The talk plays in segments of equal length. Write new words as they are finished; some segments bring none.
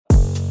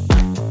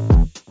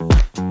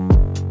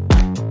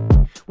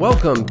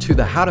Welcome to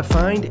the How to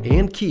Find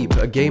and Keep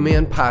a Gay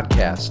Man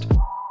podcast.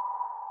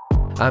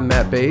 I'm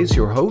Matt Bays,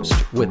 your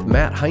host, with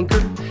Matt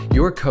Heinker,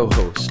 your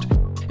co-host.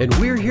 And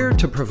we're here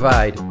to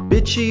provide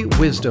bitchy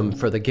wisdom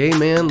for the gay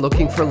man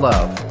looking for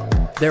love.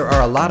 There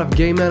are a lot of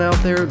gay men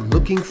out there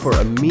looking for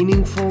a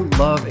meaningful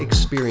love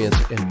experience,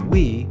 and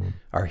we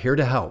are here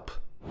to help.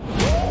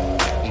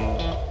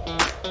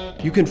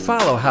 You can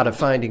follow How to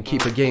Find and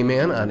Keep a Gay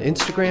Man on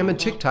Instagram and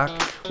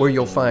TikTok, where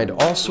you'll find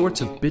all sorts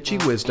of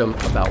bitchy wisdom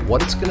about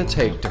what it's going to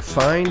take to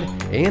find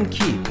and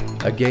keep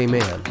a gay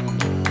man.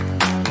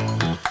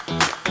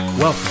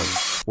 Welcome.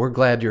 We're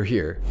glad you're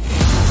here.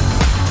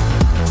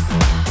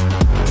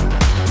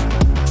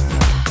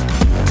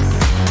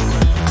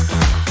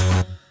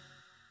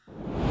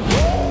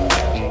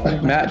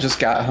 Matt just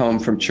got home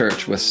from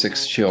church with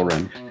 6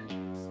 children.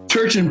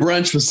 Church and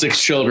brunch with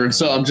 6 children.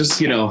 So I'm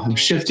just, I'm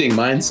shifting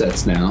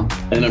mindsets now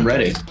and I'm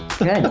ready.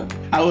 Good.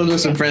 I was with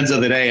some friends the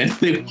other day and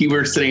we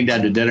were sitting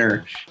down to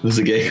dinner. It was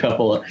a gay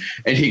couple.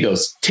 And he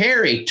goes,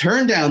 "Terry,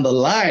 turn down the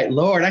light.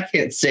 Lord, I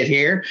can't sit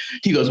here."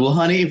 He goes, "Well,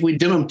 honey, if we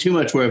dim them too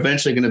much, we're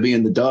eventually going to be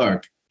in the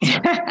dark."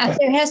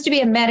 There has to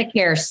be a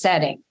Medicare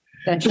setting.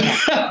 Don't you?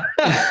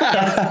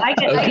 I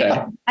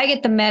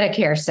get the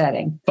Medicare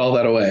setting. File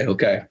that away.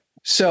 Okay.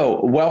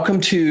 So, welcome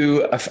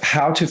to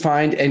How to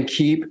Find and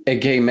Keep a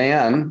Gay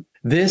Man.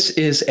 This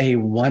is a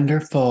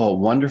wonderful,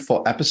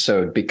 wonderful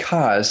episode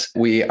because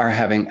we are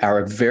having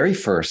our very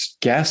first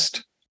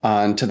guest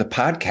onto the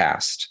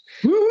podcast.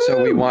 Woo!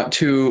 So we want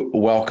to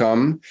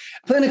welcome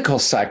clinical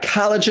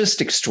psychologist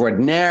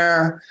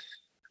extraordinaire,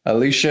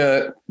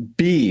 Alicia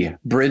B.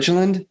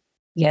 Bridgeland.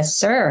 Yes,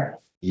 sir.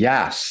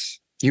 Yes.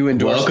 You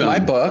endorsed my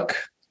book.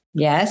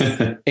 Yes.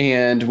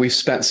 And we've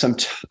spent some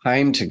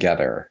time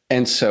together.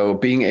 And so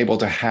being able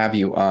to have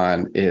you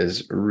on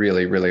is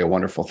really, really a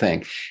wonderful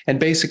thing. And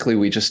basically,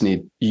 we just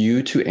need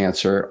you to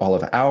answer all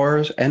of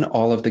ours and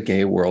all of the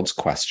gay world's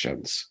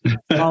questions.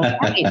 All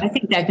right. I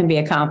think that can be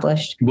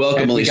accomplished.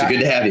 Welcome, Alicia.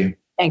 Good to have you.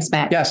 Thanks,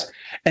 Matt. Yes.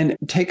 And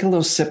take a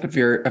little sip of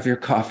your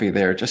coffee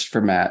there just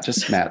for Matt.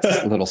 Just Matt's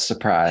little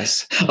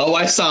surprise. Oh,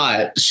 I saw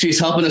it. She's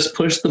helping us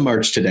push the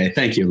merch today.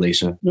 Thank you,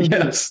 Alicia.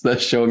 Yes. The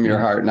show 'em your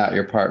heart, not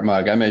your part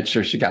mug. I made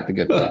sure she got the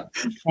good one.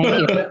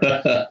 Thank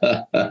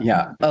you.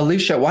 Yeah.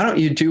 Alicia, why don't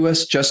you do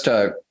us just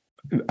a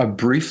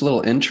brief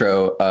little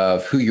intro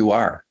of who you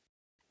are?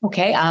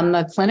 Okay. I'm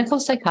a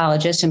clinical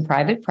psychologist in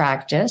private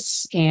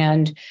practice,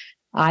 and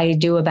I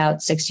do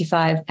about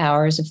 65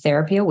 hours of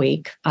therapy a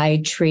week.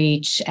 I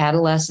treat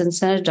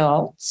adolescents and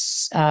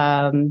adults,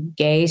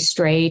 gay,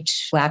 straight,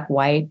 black,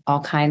 white, all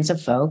kinds of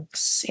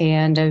folks.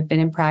 And I've been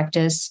in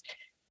practice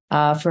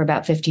for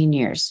about 15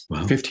 years.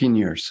 Wow. 15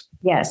 years.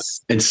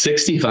 Yes. And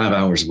 65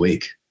 hours a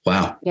week.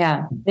 Wow.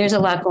 Yeah. There's a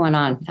lot going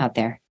on out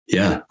there.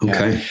 Yeah.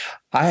 Okay. Yeah.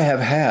 I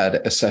have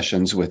had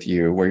sessions with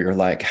you where you're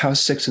like,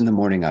 "How's 6 a.m.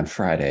 on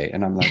Friday?"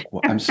 And I'm like,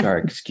 "Well, I'm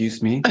sorry,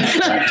 excuse me."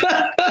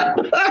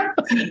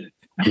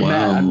 Wow.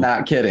 Man, I'm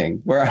not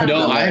kidding.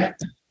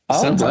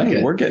 Sounds like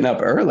it. We're getting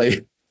up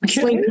early.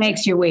 Sleep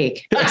makes you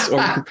weak. Yes,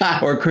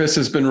 or Chris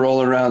has been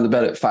rolling around the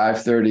bed at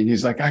 5:30.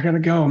 He's like, "I gotta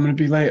go. I'm gonna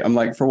be late." I'm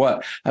like, "For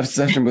what?" I have a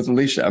session with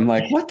Alicia. I'm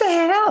like, "What the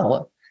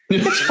hell?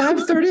 It's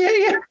 5:30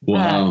 a.m."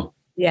 Wow.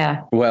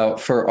 Yeah. Well,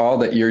 for all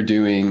that you're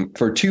doing,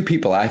 for 2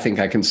 people, I think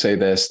I can say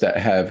this, that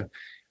have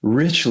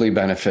richly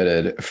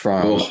benefited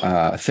from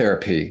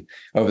therapy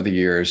over the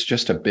years.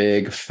 Just a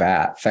big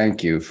fat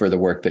thank you for the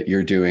work that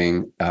you're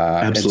doing,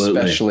 Absolutely.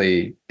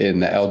 Especially in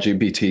the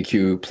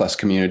LGBTQ plus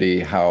community,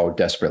 how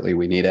desperately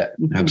we need it.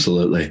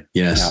 Absolutely.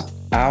 Yes. Yeah.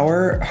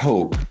 Our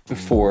hope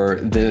for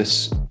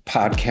this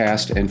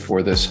podcast and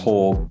for this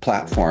whole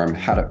platform,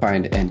 How to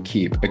Find and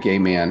Keep a Gay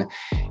Man,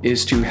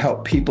 is to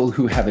help people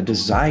who have a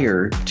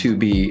desire to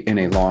be in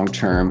a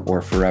long-term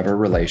or forever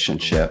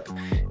relationship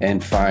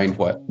and find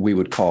what we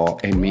would call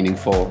a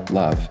meaningful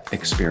love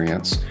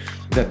experience,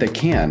 that they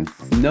can,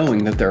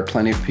 knowing that there are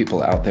plenty of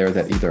people out there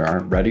that either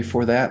aren't ready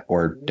for that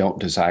or don't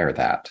desire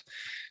that.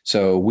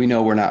 So we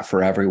know we're not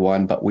for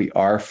everyone, but we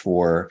are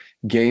for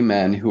gay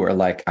men who are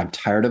like, "I'm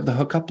tired of the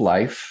hookup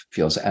life,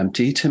 feels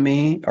empty to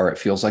me, or it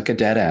feels like a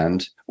dead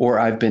end, or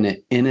I've been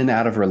in and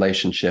out of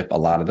relationship, a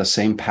lot of the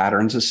same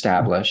patterns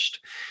established,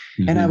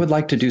 and I would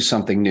like to do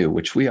something new,"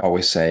 which we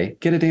always say,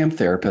 get a damn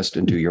therapist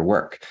and do your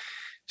work.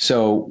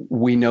 So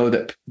we know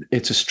that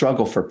it's a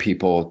struggle for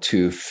people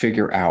to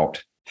figure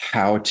out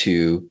how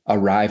to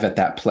arrive at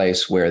that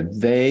place where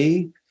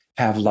they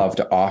have love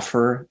to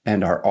offer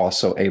and are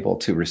also able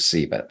to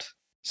receive it.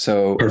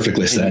 So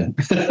Perfectly said.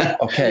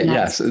 Okay.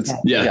 Yes.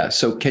 Yeah.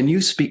 So can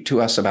you speak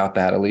to us about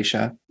that,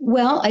 Alicia?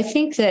 Well, I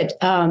think that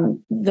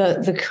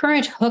the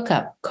current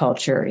hookup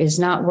culture is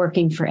not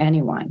working for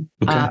anyone.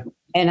 Okay.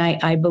 And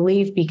I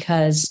believe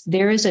because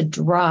there is a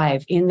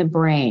drive in the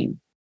brain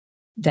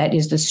that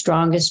is the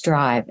strongest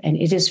drive, and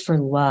it is for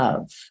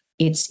love.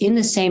 It's in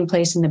the same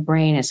place in the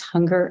brain as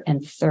hunger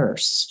and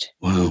thirst.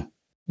 Wow.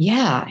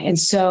 Yeah. And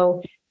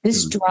so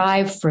this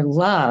drive for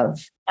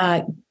love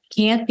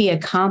can't be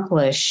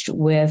accomplished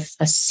with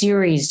a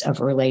series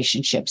of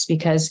relationships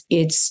because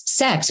it's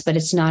sex, but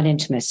it's not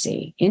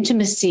intimacy.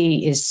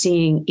 Intimacy is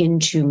seeing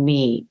into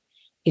me.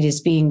 It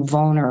is being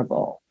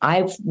vulnerable.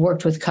 I've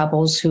worked with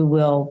couples who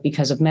will,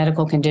 because of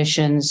medical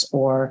conditions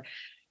or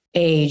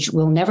age,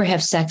 will never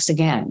have sex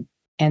again.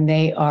 And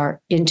they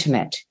are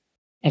intimate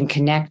and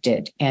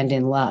connected and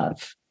in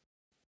love.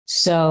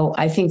 So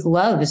I think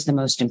love is the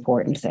most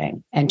important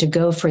thing. And to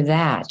go for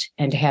that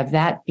and to have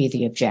that be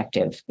the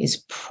objective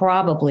is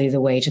probably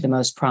the way to the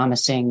most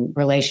promising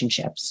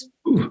relationships.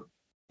 Ooh.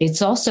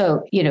 It's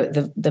also,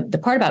 the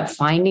part about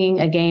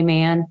finding a gay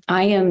man.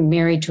 I am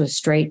married to a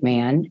straight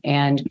man,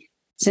 and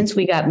since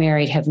we got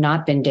married, have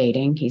not been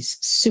dating. He's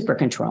super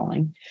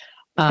controlling.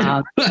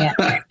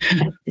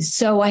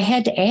 So I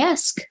had to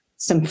ask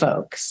some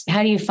folks,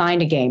 how do you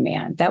find a gay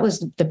man? That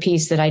was the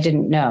piece that I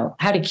didn't know.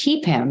 How to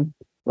keep him,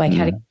 like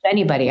how to keep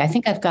anybody. I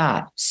think I've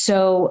got.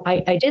 So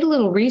I did a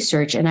little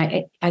research, and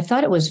I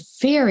thought it was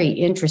very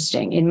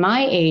interesting. In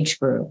my age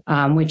group,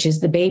 which is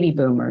the baby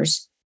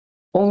boomers,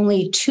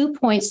 only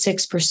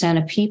 2.6%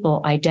 of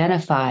people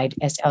identified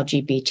as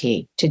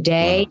LGBT.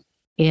 Today, wow.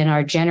 In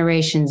our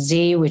Generation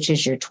Z, which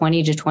is your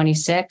 20 to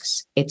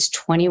 26, it's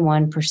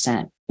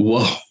 21%.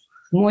 Whoa.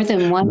 More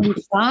than 1 in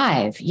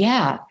 5.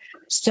 Yeah.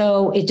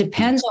 So it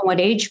depends on what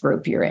age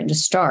group you're in to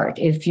start.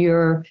 If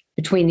you're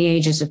between the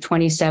ages of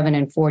 27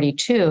 and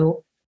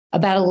 42,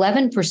 about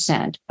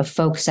 11% of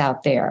folks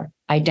out there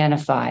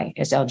identify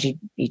as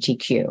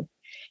LGBTQ.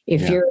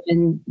 If you're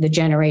in the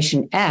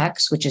Generation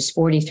X, which is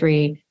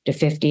 43 to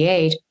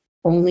 58,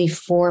 only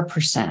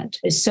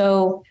 4%.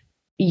 So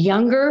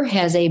younger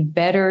has a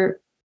better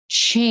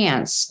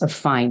chance of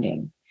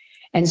finding.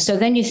 And so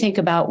then you think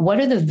about what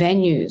are the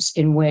venues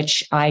in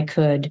which I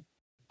could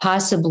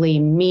possibly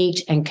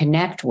meet and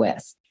connect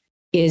with?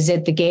 Is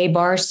it the gay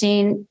bar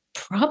scene?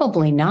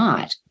 Probably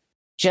not,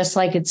 just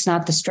like it's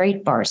not the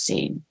straight bar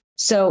scene.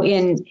 So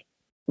in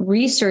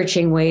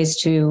researching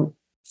ways to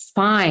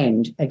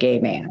find a gay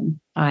man,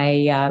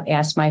 I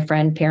asked my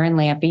friend Perrin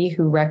Lampy,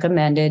 who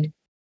recommended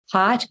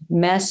Hot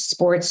Mess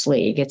Sports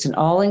League. It's an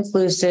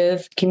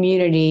all-inclusive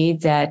community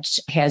that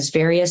has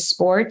various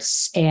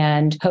sports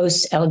and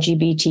hosts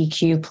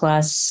LGBTQ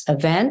plus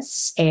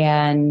events,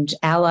 and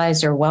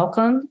allies are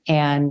welcome,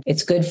 and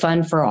it's good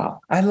fun for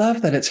all. I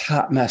love that it's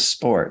Hot Mess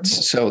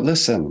Sports. So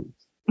listen.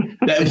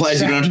 That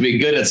implies you don't have to be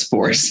good at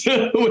sports,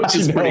 which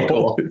is pretty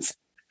cool.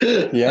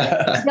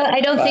 Yeah. No,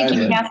 I don't think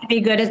you have to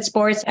be good at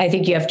sports. I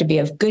think you have to be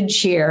of good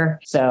cheer.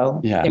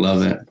 So yeah,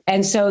 love it.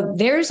 And so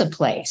there's a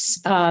place.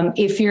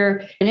 If you're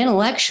an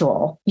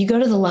intellectual, you go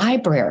to the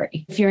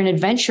library. If you're an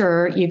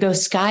adventurer, you go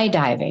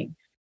skydiving.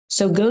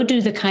 So go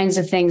do the kinds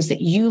of things that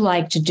you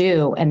like to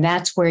do. And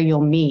that's where you'll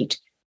meet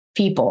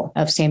people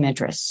of same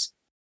interests.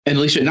 And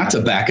Alicia, not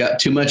to back up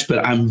too much,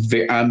 but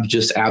I'm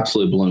just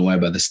absolutely blown away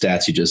by the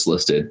stats you just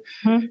listed.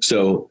 Mm-hmm.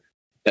 So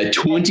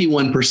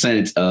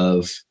 21%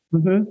 of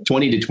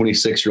 20 to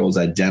 26-year-olds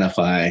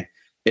identify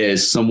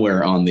as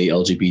somewhere on the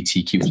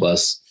LGBTQ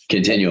plus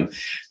continuum.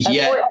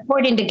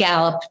 According to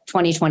Gallup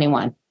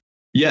 2021.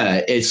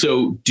 Yeah. And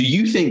so do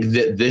you think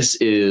that this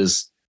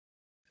is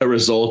a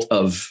result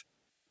of,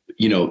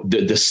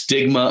 the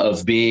stigma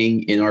of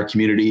being in our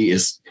community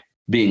is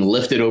being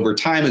lifted over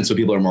time, and so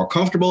people are more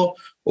comfortable?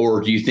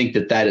 Or do you think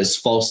that is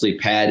falsely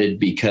padded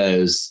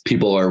because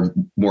people are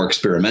more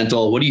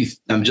experimental?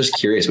 I'm just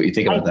curious what you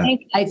think about that.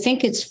 I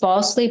think it's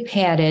falsely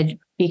padded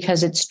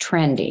because it's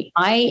trendy.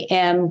 I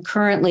am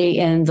currently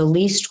in the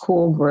least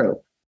cool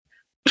group.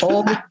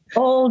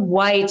 Old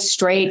white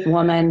straight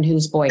woman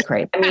who's boy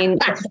crazy. I mean,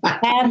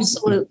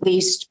 absolute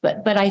least.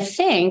 But I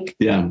think,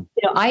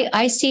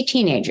 I see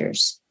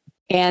teenagers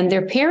and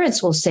their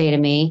parents will say to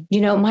me,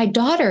 my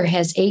daughter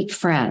has 8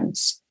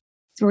 friends.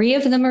 3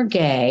 of them are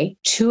gay,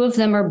 2 of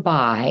them are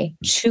bi,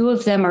 2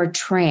 of them are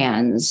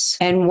trans,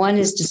 and 1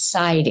 is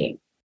deciding.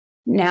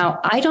 Now,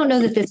 I don't know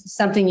that this is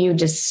something you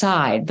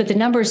decide, but the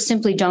numbers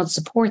simply don't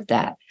support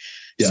that.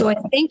 Yeah. So I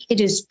think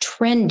it is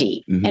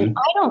trendy. Mm-hmm. And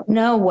I don't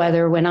know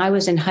whether when I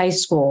was in high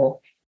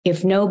school,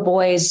 if no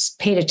boys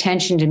paid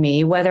attention to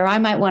me, whether I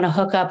might want to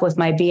hook up with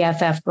my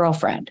BFF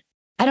girlfriend.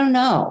 I don't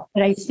know.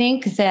 But I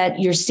think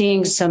that you're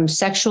seeing some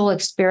sexual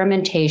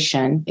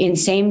experimentation in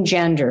same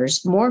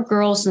genders, more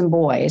girls than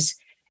boys.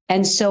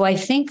 And so I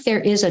think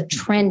there is a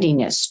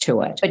trendiness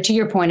to it. But to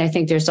your point, I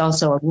think there's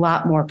also a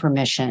lot more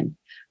permission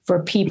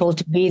for people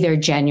to be their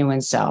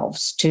genuine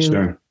selves,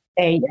 to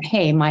say,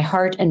 hey, my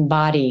heart and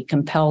body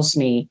compels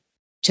me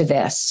to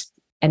this.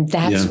 And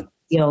that's what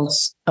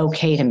feels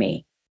okay to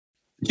me.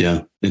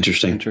 Yeah.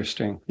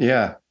 Interesting.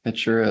 Yeah, it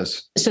sure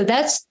is. So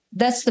that's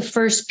the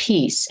first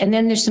piece. And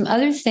then there's some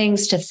other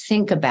things to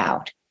think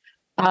about.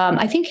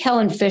 I think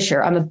Helen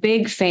Fisher, I'm a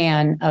big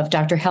fan of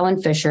Dr.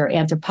 Helen Fisher,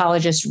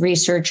 anthropologist,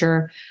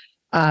 researcher.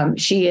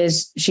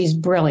 She's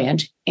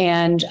brilliant.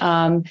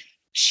 And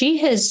she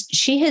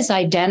has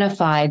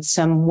identified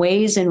some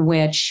ways in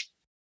which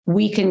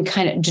we can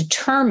kind of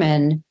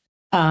determine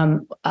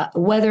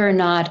whether or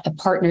not a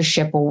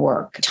partnership will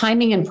work.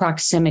 Timing and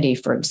proximity,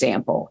 for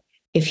example.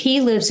 If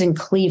he lives in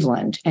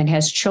Cleveland and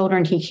has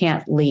children he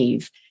can't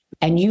leave,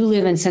 and you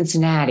live in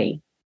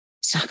Cincinnati,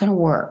 it's not going to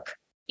work.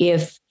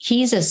 If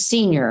he's a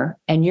senior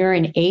and you're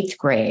in 8th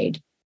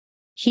grade,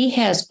 he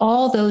has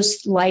all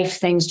those life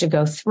things to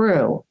go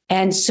through.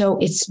 And so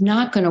it's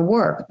not going to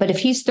work. But if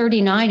he's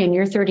 39 and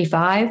you're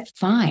 35,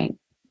 fine.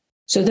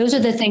 So those are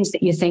the things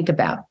that you think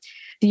about.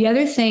 The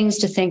other things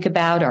to think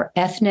about are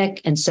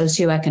ethnic and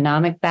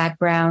socioeconomic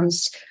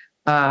backgrounds,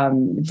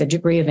 the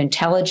degree of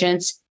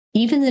intelligence,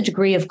 even the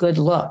degree of good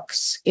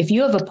looks. If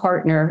you have a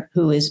partner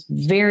who is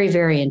very,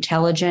 very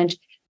intelligent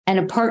and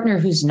a partner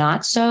who's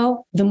not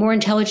so, the more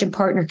intelligent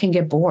partner can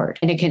get bored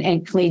and it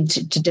can lead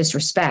to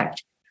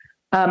disrespect.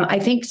 I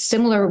think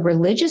similar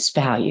religious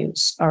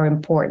values are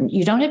important.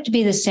 You don't have to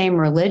be the same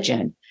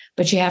religion,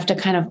 but you have to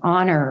kind of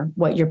honor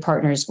what your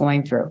partner is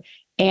going through,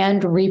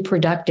 and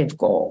reproductive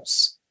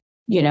goals.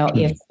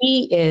 If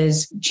he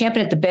is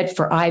champing at the bit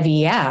for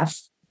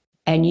IVF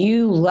and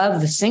you love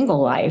the single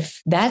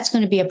life, that's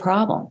going to be a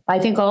problem. I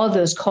think all of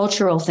those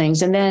cultural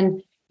things. And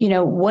then,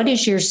 what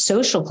is your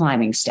social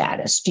climbing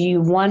status? Do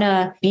you want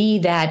to be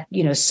that,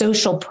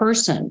 social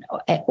person,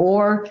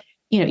 or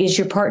is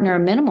your partner a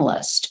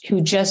minimalist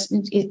who just,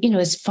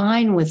 is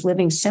fine with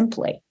living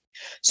simply?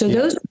 So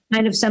those are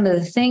kind of some of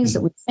the things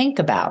that we think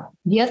about.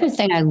 The other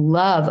thing I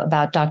love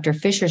about Dr.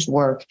 Fisher's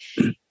work,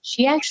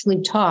 she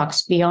actually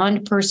talks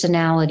beyond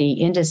personality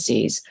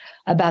indices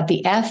about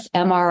the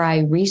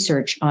fMRI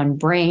research on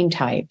brain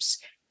types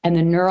and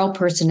the neural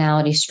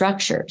personality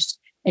structures.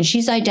 And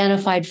she's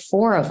identified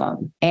 4 of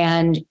them.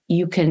 And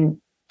you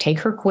can take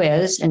her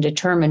quiz and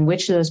determine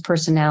which of those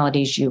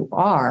personalities you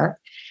are,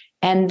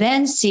 and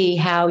then see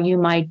how you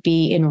might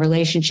be in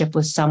relationship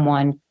with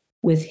someone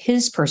with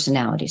his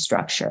personality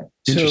structure.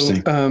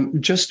 Interesting. So,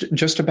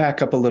 just to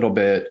back up a little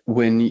bit,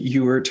 when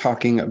you were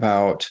talking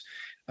about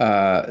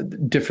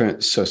different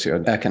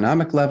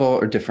socioeconomic level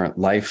or different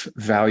life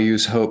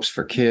values, hopes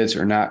for kids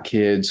or not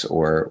kids,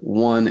 or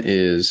one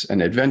is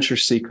an adventure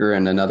seeker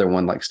and another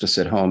one likes to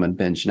sit home and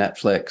binge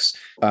Netflix.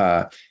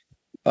 A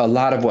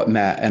lot of what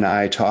Matt and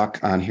I talk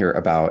on here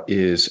about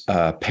is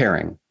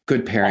pairing,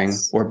 good pairing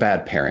or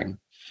bad pairing.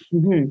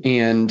 Mm-hmm.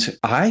 And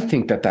I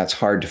think that that's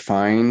hard to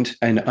find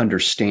and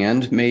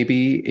understand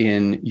maybe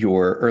in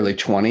your early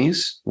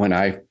 20s when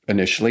I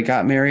initially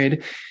got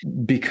married,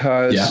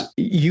 because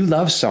you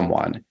love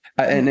someone.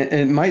 And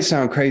it might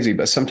sound crazy,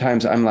 but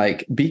sometimes I'm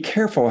like, be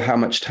careful how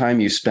much time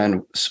you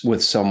spend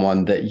with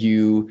someone that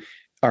you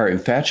are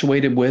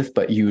infatuated with,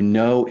 but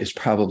is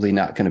probably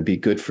not going to be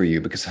good for you,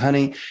 because,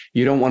 honey,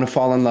 you don't want to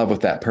fall in love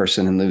with that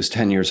person and lose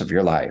 10 years of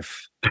your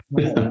life.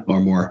 Or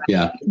more.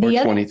 Yeah. Or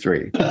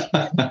 23.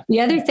 The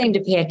other thing to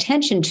pay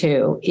attention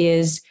to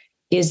is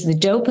the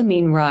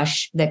dopamine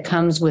rush that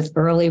comes with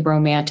early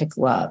romantic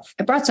love.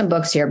 I brought some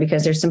books here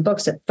because there's some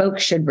books that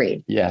folks should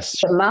read.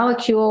 Yes. The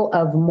Molecule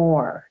of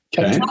More.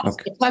 Okay.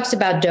 It talks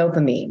about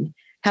dopamine,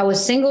 how a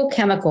single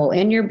chemical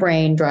in your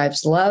brain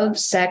drives love,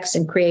 sex,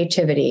 and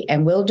creativity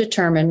and will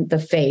determine the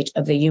fate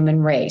of the human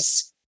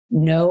race.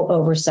 No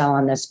oversell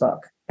on this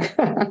book.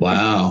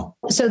 Wow.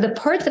 So the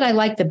part that I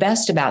like the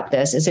best about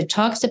this is it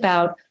talks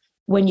about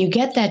when you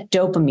get that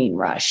dopamine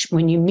rush,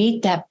 when you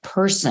meet that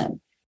person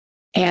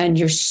and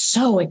you're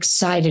so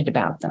excited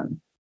about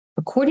them.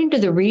 According to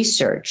the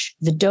research,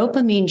 the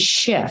dopamine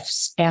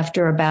shifts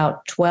after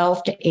about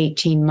 12 to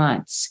 18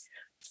 months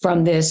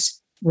from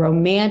this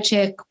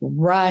romantic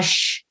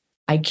rush,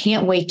 I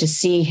can't wait to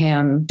see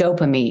him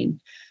dopamine,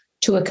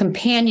 to a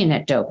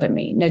companionate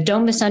dopamine. Now,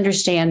 don't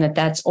misunderstand that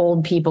that's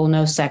old people,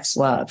 no sex,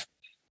 love.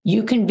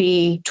 You can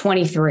be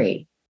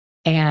 23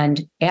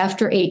 and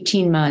after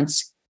 18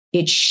 months,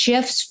 it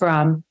shifts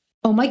from,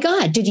 oh my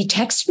God, did he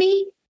text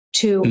me?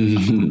 To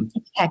he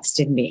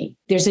texted me.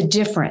 There's a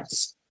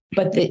difference,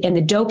 but the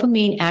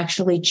dopamine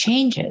actually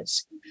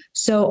changes.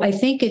 So I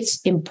think it's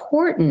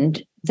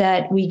important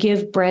that we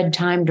give bread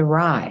time to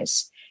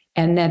rise,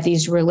 and that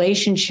these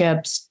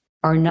relationships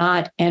are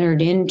not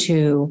entered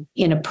into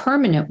in a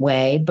permanent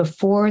way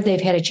before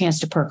they've had a chance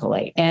to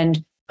percolate.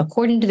 And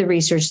according to the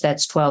research,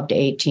 that's 12 to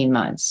 18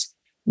 months.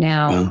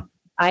 Now,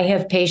 I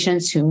have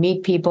patients who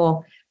meet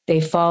people, they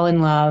fall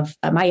in love.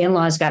 My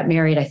in-laws got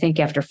married, I think,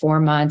 after 4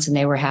 months, and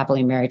they were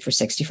happily married for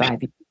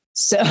 65 years.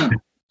 So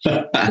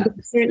there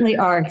certainly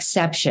are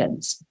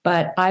exceptions,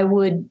 but I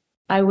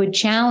would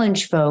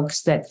challenge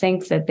folks that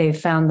think that they've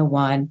found the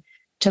one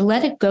to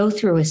let it go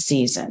through a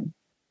season,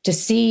 to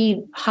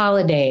see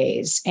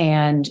holidays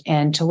and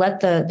to let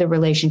the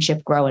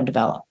relationship grow and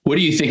develop. What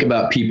do you think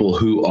about people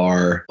who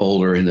are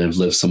older and have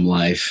lived some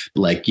life?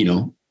 Like,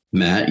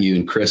 Matt, you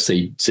and Chris,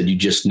 they said you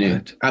just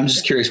knew. I'm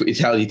just curious,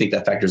 how do you think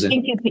that factors in? I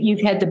think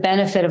you've had the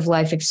benefit of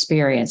life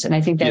experience. And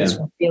I think that's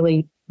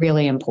really,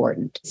 really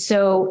important.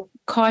 So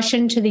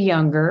caution to the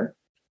younger,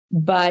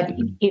 but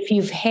if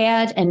you've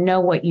had and know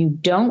what you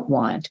don't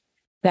want,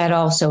 that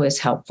also is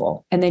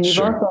helpful. And then you've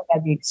also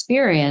had the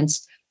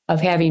experience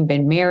of having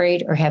been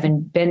married or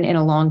having been in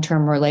a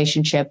long-term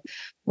relationship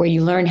where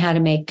you learn how to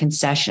make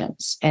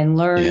concessions and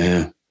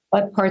learn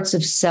what parts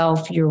of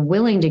self you're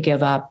willing to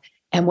give up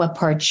and what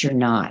parts you're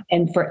not.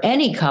 And for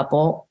any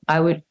couple, I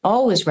would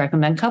always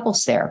recommend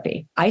couples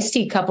therapy. I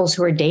see couples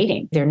who are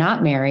dating, they're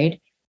not married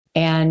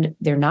and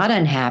they're not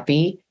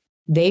unhappy.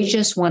 They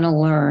just want to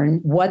learn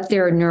what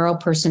their neural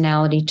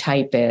personality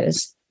type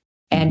is.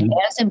 And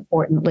as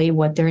importantly,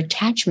 what their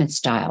attachment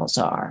styles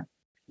are.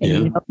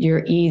 And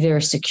you're either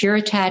secure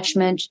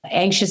attachment,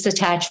 anxious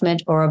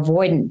attachment, or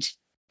avoidant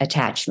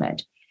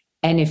attachment.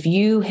 And if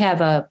you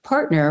have a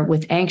partner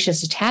with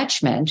anxious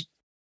attachment,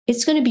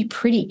 it's going to be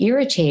pretty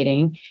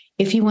irritating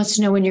if he wants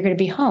to know when you're going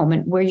to be home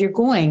and where you're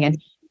going.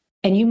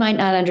 And you might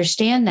not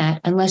understand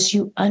that unless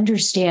you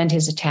understand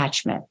his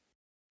attachment.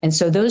 And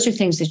so those are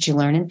things that you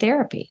learn in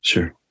therapy.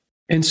 Sure.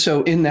 And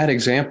so in that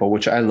example,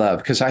 which I love,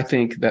 because I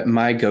think that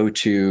my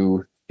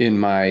go-to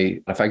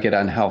if I get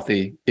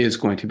unhealthy, is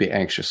going to be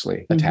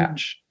anxiously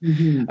attached,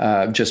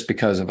 just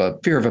because of a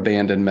fear of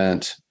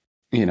abandonment,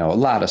 a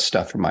lot of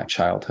stuff from my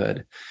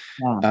childhood.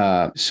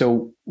 Yeah.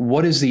 So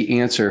what is the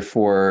answer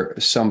for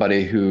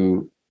somebody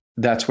who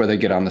that's where they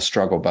get on the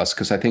struggle bus?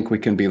 Because I think we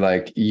can be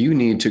like, you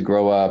need to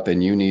grow up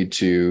and you need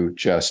to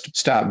just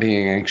stop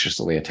being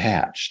anxiously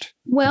attached.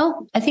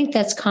 Well, I think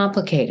that's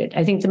complicated.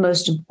 I think the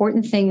most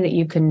important thing that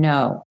you can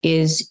know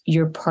is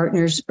your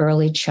partner's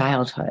early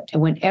childhood.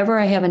 And whenever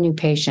I have a new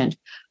patient,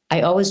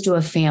 I always do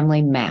a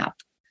family map,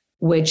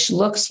 which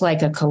looks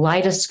like a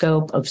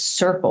kaleidoscope of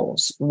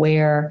circles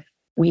where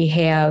we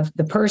have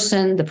the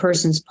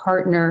person's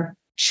partner,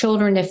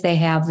 children if they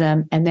have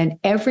them, and then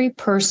every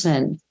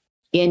person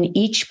in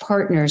each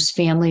partner's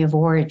family of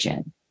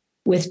origin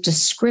with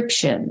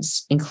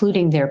descriptions,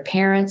 including their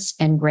parents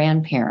and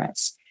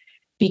grandparents.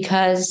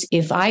 Because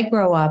if I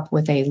grow up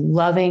with a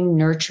loving,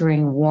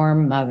 nurturing,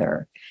 warm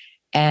mother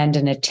and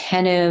an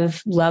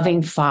attentive,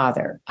 loving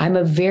father, I'm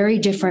a very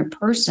different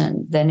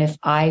person than if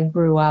I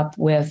grew up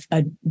with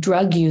a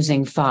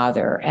drug-using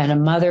father and a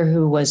mother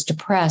who was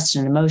depressed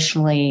and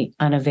emotionally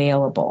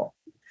unavailable.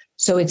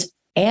 So it's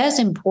as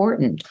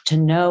important to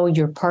know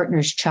your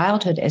partner's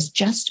childhood as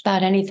just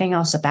about anything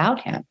else about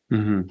him.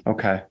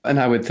 Okay. And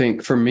I would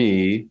think for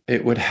me,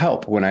 it would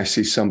help when I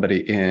see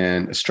somebody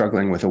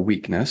struggling with a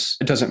weakness.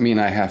 It doesn't mean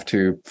I have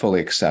to fully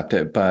accept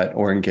it,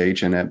 or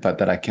engage in it, but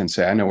that I can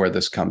say, I know where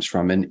this comes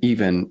from. And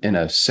even in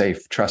a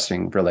safe,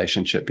 trusting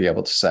relationship, be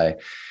able to say,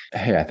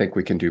 hey, I think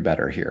we can do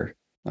better here.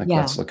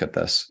 Let's look at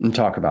this and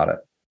talk about it.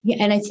 Yeah,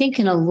 and I think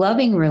in a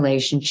loving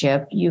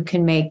relationship, you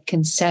can make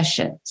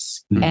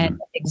concessions. And an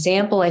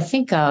example I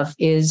think of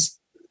is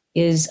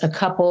a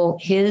couple,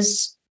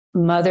 his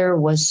mother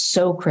was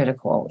so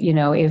critical.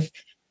 If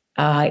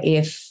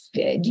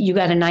you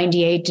got a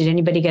 98, did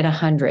anybody get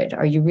 100?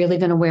 Are you really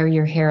going to wear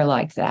your hair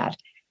like that?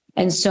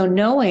 And so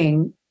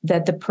knowing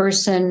that the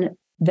person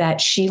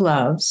that she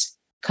loves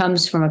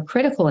comes from a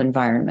critical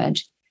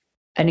environment,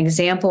 an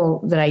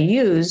example that I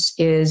use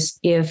is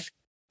if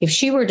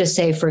she were to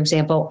say, for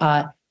example,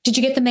 did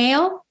you get the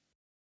mail?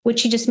 What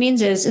she just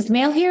means is the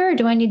mail here or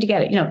do I need to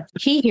get it?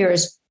 He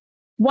hears,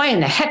 why in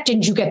the heck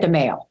didn't you get the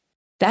mail?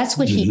 That's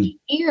what he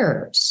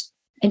hears.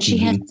 And she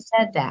hasn't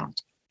said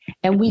that.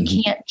 And we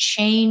can't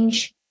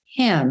change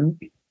him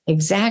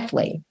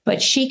exactly.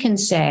 But she can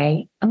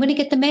say, I'm going to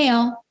get the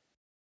mail.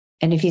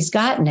 And if he's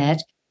gotten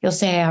it, he'll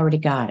say, I already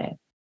got it.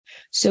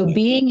 So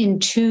being in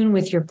tune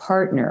with your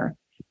partner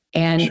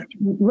and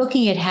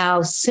looking at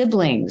how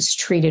siblings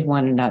treated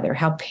one another,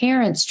 how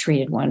parents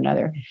treated one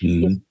another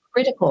is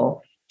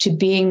critical to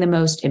being the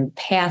most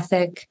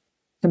empathic,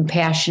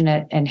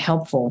 compassionate, and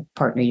helpful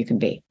partner you can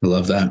be. I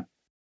love that.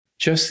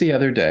 Just the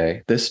other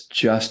day, this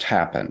just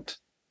happened.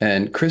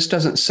 And Chris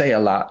doesn't say a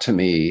lot to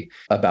me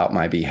about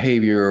my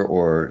behavior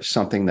or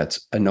something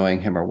that's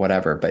annoying him or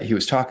whatever, but he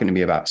was talking to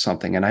me about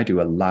something, and I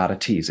do a lot of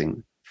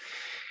teasing.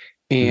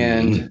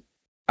 And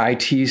I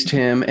teased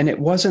him, and it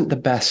wasn't the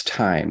best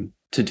time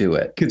to do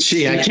it.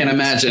 I can't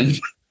imagine.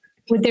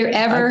 Would there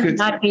ever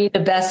not be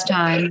the best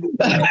time?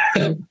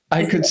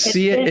 I could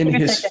see it in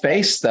his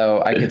face,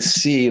 though. I could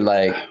see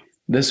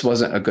this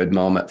wasn't a good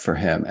moment for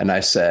him. And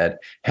I said,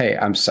 hey,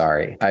 I'm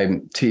sorry.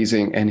 I'm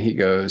teasing. And he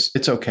goes,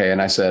 it's okay. And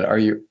I said, are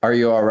you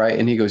all right?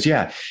 And he goes,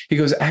 yeah. He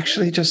goes,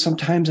 actually, just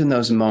sometimes in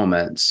those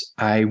moments,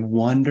 I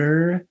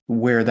wonder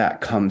where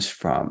that comes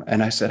from.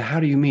 And I said,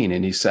 how do you mean?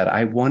 And he said,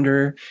 I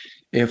wonder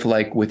if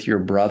with your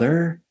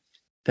brother,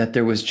 that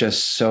there was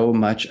just so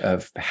much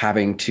of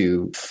having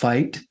to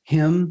fight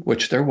him,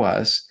 which there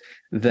was,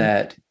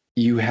 that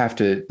you have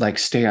to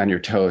stay on your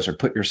toes or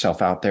put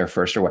yourself out there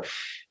first or what.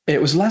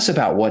 It was less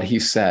about what he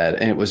said,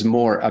 and it was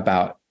more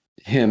about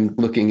him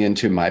looking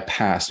into my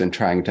past and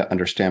trying to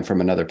understand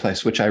from another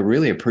place, which I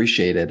really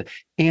appreciated,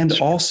 and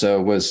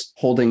also was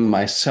holding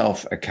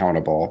myself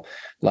accountable.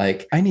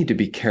 I need to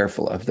be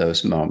careful of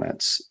those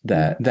moments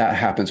that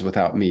happens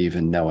without me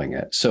even knowing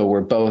it. So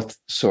we're both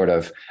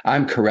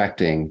I'm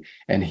correcting,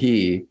 and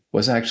he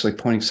was actually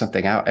pointing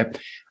something out.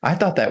 I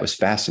thought that was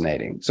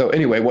fascinating. So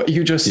anyway, what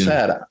you just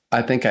said,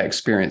 I think I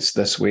experienced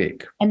this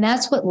week. And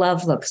that's what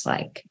love looks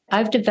like.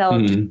 I've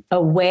developed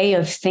a way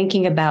of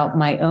thinking about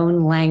my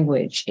own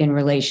language in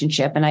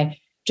relationship, and I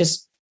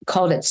just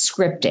called it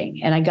scripting.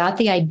 And I got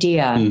the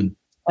idea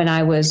when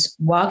I was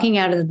walking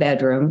out of the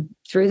bedroom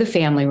through the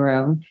family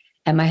room,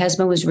 and my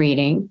husband was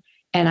reading.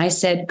 And I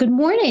said, "Good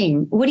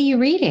morning. What are you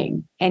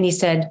reading?" And he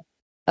said,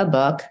 "A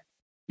book."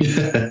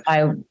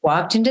 I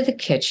walked into the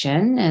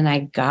kitchen and I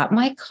got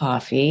my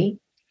coffee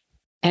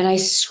and I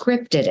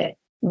scripted it.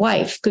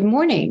 "Wife, good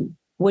morning.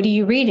 What are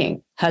you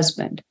reading?"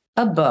 Husband,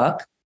 "A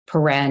book,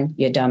 paren,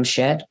 you dumb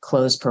shit,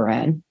 close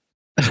paren."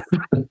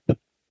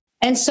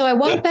 And so I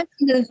walked back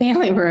into the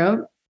family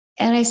room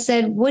and I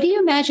said, "What do you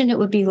imagine it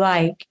would be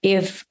like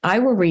if I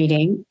were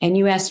reading and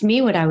you asked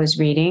me what I was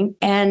reading?"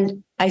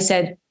 And I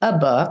said, "A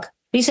book."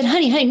 He said,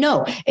 honey,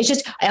 no, it's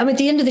just, I'm at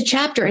the end of the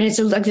chapter and it's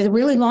like a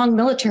really long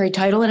military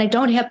title and I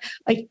don't have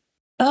like,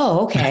 "Oh,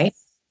 okay."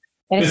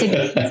 And I said,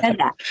 "You said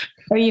that."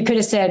 Or you could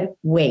have said,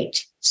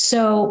 "Wait."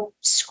 So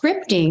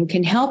scripting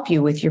can help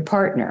you with your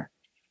partner.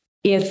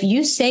 If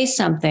you say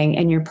something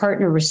and your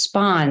partner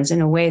responds in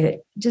a way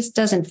that just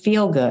doesn't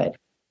feel good,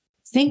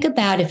 think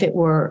about if it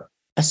were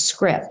a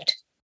script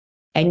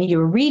and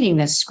you're reading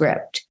the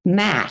script,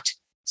 Matt,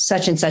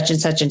 such and such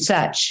and such and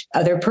such,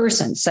 other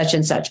person, such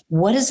and such.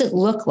 What does it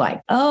look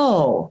like?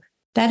 "Oh,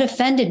 that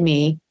offended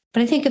me.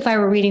 But I think if I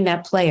were reading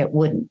that play, it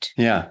wouldn't."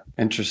 Yeah,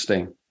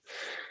 interesting.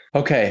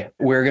 Okay,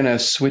 we're going to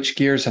switch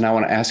gears and I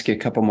want to ask you a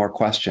couple more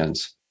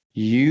questions.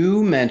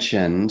 You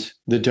mentioned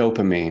the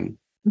dopamine.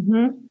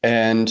 Mm-hmm.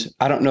 And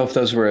I don't know if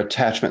those were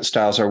attachment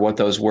styles or what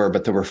those were,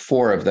 but there were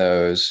 4 of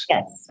those.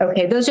 Yes.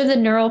 Okay. Those are the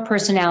neural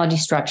personality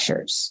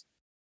structures.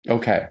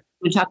 Okay.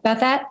 We talk about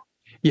that?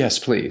 Yes,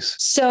 please.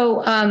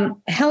 So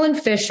Helen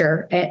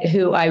Fisher,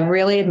 who I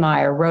really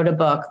admire, wrote a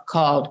book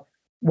called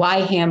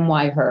 "Why Him,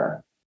 Why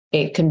Her."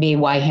 It can be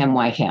why him,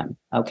 why him.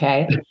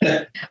 Okay.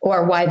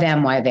 Or why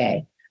them, why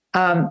they.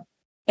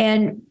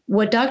 And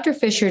what Dr.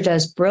 Fisher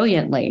does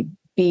brilliantly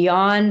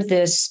beyond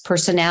this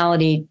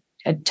personality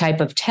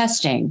type of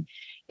testing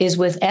is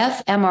with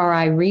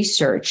fMRI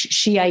research,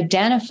 she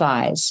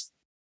identifies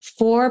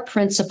 4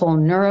 principal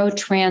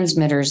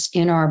neurotransmitters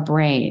in our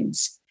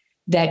brains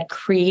that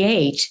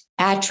create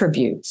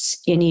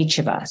attributes in each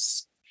of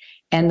us.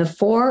 And the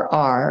 4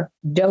 are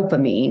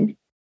dopamine,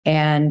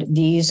 and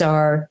these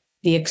are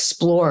the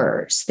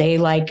explorers. They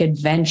like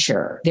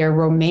adventure. They're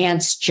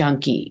romance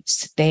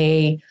junkies.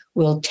 They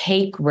will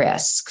take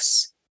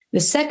risks. The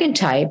second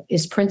type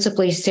is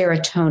principally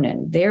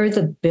serotonin. They're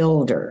the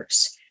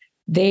builders.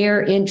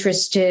 They're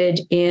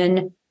interested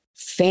in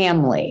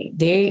family.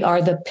 They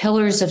are the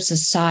pillars of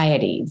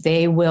society.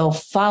 They will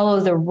follow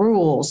the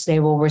rules. They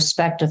will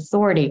respect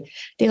authority.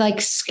 They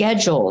like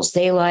schedules.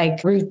 They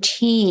like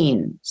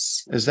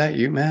routines. Is that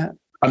you, Matt?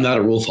 I'm not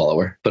a rule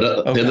follower, but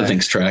the other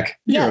things track.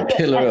 You're a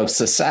pillar of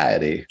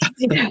society.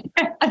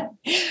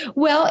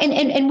 Well,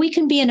 and we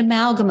can be an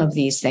amalgam of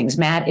these things,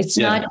 Matt. It's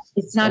not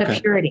a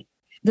purity.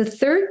 The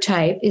third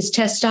type is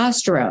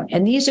testosterone.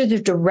 And these are the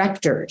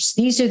directors.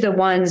 These are the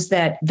ones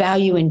that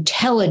value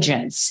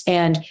intelligence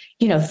and,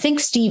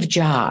 think Steve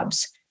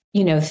Jobs,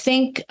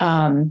 think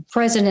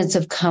presidents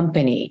of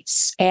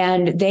companies,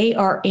 and they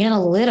are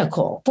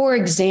analytical. For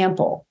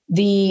example,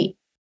 the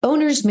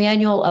owner's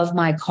manual of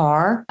my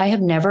car, I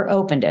have never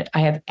opened it. I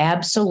have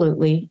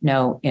absolutely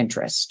no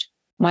interest.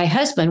 My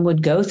husband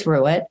would go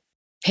through it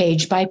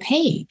page by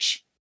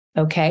page.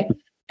 Okay.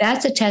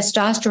 That's a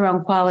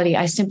testosterone quality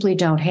I simply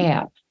don't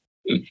have.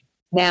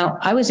 Now,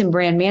 I was in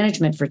brand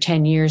management for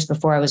 10 years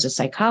before I was a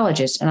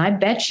psychologist, and I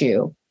bet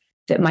you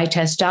that my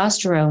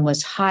testosterone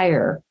was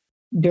higher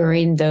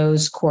during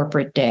those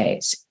corporate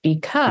days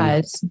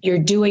because you're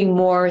doing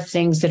more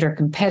things that are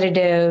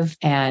competitive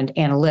and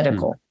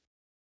analytical.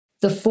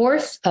 The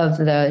fourth of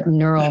the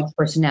neural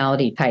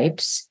personality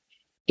types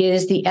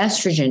is the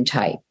estrogen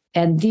type.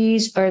 And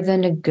these are the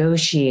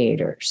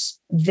negotiators.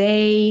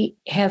 They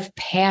have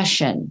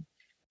passion.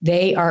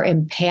 They are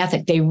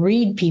empathic. They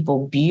read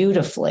people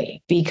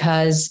beautifully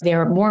because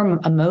they're more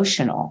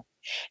emotional.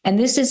 And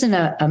this isn't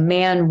a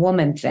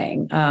man-woman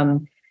thing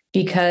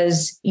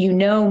because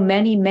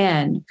many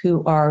men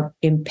who are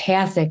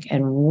empathic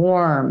and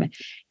warm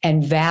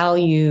and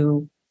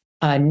value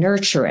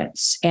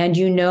nurturance. And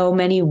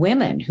many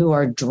women who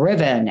are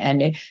driven.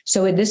 And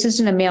so this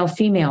isn't a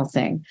male-female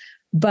thing.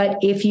 But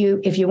if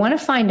you want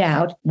to find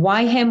out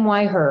why him,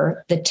 why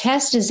her, the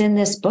test is in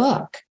this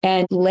book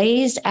and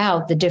lays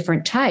out the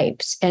different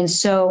types. And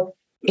so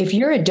if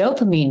you're a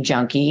dopamine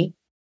junkie,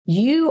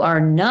 you are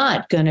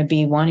not going to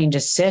be wanting to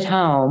sit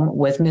home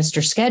with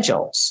Mr.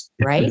 Schedules,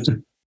 right?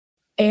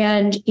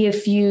 And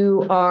if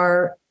you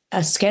are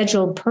a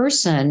scheduled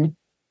person,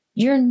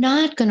 you're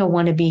not going to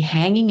want to be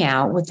hanging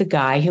out with the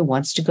guy who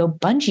wants to go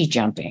bungee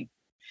jumping.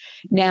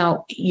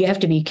 Now, you have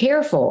to be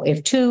careful.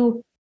 If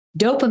 2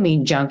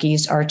 dopamine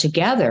junkies are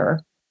together,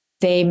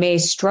 they may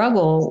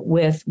struggle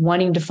with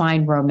wanting to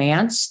find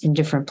romance in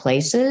different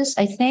places,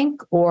 I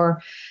think.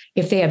 Or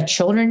if they have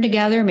children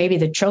together, maybe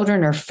the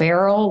children are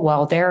feral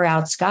while they're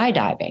out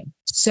skydiving.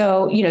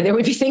 So, there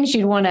would be things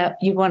you'd want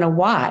to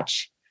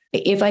watch.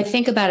 If I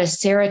think about a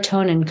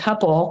serotonin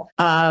couple,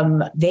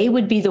 they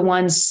would be the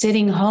ones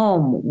sitting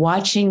home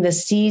watching the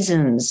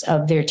seasons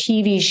of their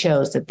TV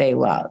shows that they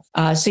love.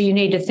 So you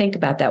need to think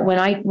about that.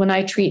 When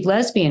I treat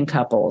lesbian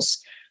couples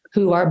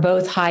who are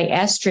both high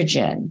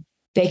estrogen,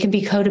 They can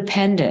be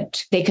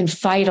codependent. They can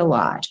fight a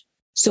lot.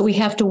 So we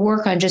have to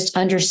work on just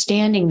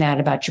understanding that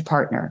about your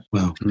partner.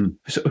 Wow.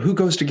 So who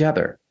goes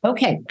together?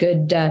 Okay,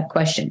 good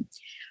question.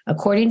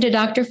 According to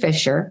Dr.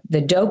 Fisher,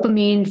 the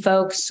dopamine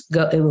folks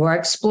who are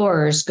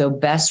explorers go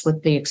best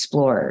with the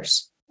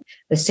explorers.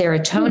 The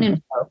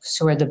serotonin folks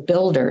who are the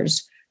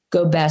builders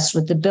go best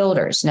with the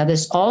builders. Now,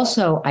 this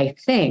also, I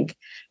think,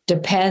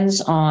 depends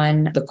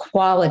on the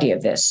quality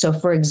of this. So,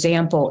 for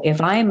example,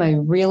 if I'm a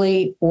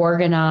really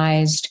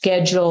organized,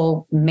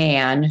 schedule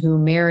man who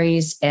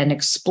marries an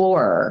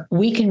explorer,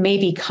 we can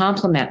maybe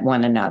complement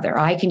one another.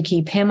 I can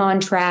keep him on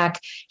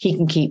track. He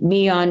can keep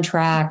me on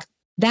track.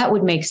 That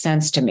would make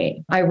sense to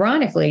me.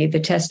 Ironically, the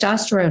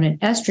testosterone and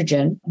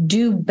estrogen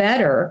do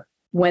better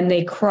when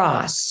they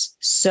cross.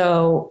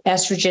 So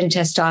estrogen,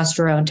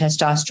 testosterone,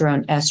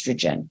 testosterone,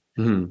 estrogen.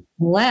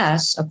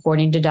 Unless,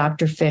 according to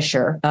Dr.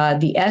 Fisher,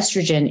 the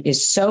estrogen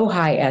is so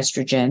high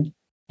estrogen,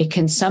 it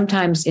can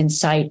sometimes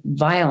incite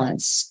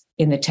violence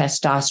in the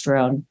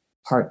testosterone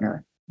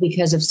partner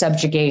because of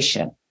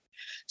subjugation.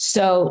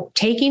 So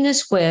taking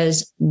this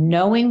quiz,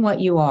 knowing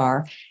what you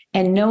are,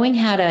 and knowing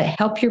how to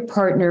help your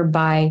partner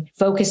by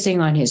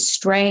focusing on his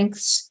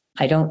strengths.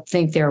 I don't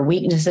think there are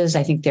weaknesses.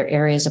 I think there are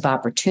areas of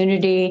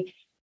opportunity,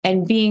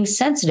 and being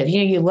sensitive.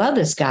 You love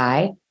this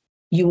guy.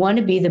 You want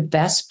to be the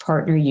best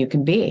partner you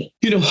can be.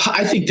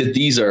 I think that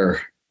these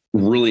are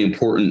really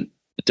important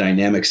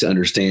dynamics to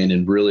understand,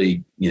 and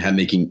really,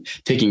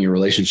 taking your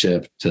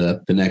relationship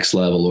to the next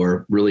level,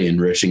 or really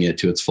enriching it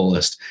to its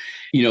fullest.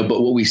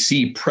 But what we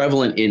see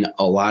prevalent in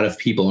a lot of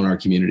people in our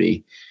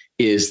community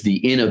is the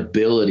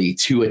inability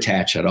to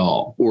attach at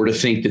all, or to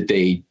think that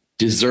they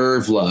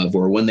deserve love,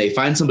 or when they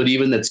find somebody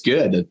even that's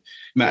good, that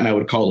Matt and I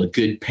would call a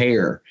good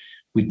pair,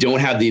 we don't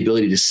have the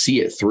ability to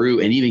see it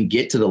through and even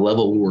get to the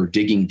level where we're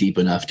digging deep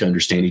enough to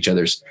understand each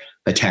other's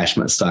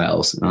attachment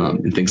styles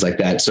and things like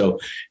that. So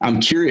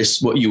I'm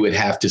curious what you would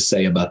have to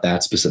say about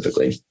that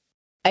specifically.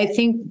 I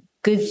think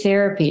good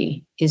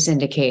therapy is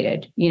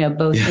indicated,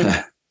 both in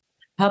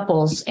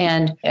couples.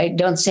 And I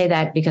don't say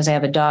that because I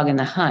have a dog in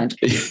the hunt.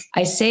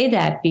 I say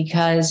that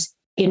because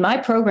in my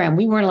program,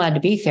 we weren't allowed to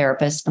be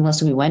therapists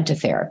unless we went to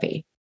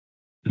therapy.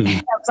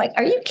 I was like,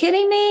 are you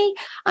kidding me?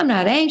 I'm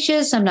not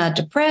anxious. I'm not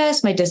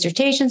depressed. My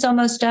dissertation's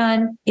almost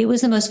done. It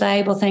was the most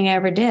valuable thing I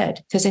ever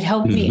did, because it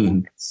helped me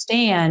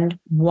understand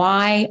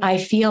why I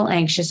feel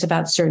anxious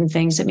about certain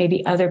things that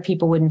maybe other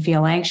people wouldn't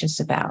feel anxious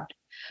about.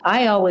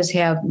 I always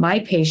have my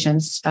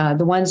patients, the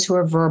ones who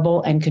are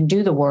verbal and can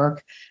do the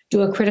work,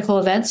 do a critical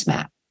events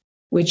map,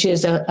 which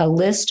is a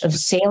list of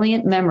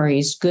salient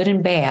memories, good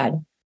and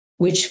bad,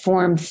 which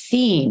form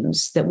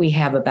themes that we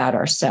have about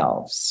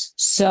ourselves.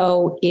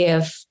 So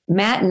if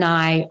Matt and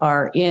I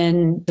are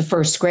in the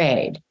first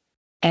grade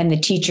and the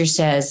teacher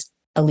says,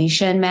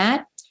 Alicia and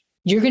Matt,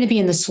 you're going to be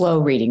in the slow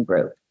reading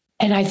group.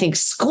 And I think,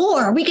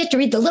 score, we get to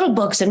read the little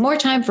books and more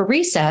time for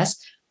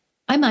recess.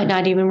 I might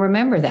not even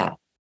remember that.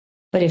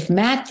 But if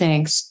Matt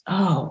thinks,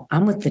 oh,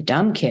 I'm with the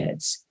dumb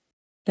kids,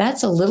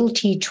 that's a little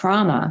T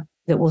trauma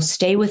that will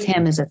stay with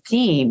him as a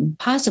theme,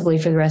 possibly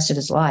for the rest of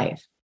his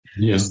life.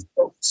 Yeah.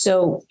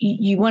 So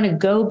you want to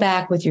go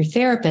back with your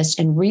therapist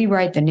and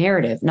rewrite the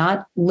narrative,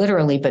 not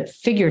literally, but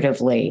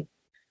figuratively,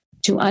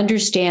 to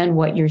understand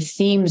what your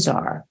themes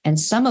are. And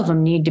some of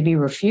them need to be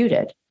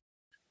refuted.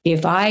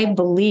 If I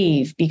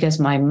believe, because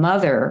my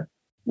mother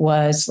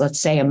was, let's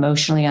say,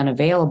 emotionally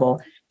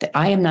unavailable, that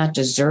I am not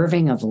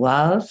deserving of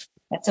love,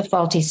 that's a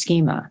faulty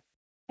schema.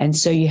 And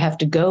so you have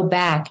to go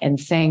back and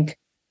think,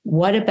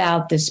 what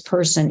about this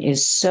person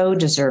is so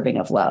deserving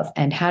of love?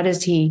 And how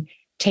does he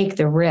take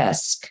the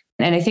risk?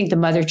 And I think the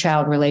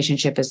mother-child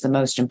relationship is the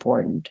most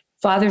important.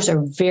 Fathers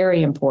are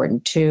very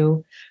important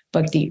too,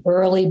 but the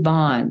early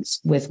bonds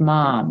with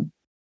mom,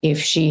 if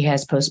she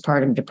has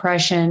postpartum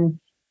depression,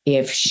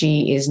 if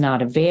she is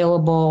not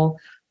available,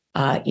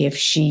 if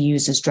she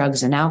uses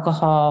drugs and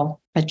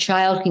alcohol, a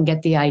child can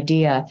get the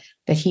idea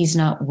that he's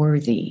not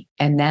worthy,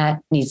 and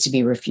that needs to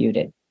be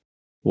refuted.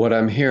 What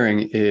I'm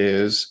hearing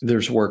is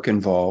there's work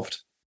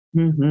involved.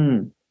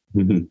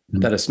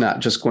 That it's not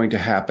just going to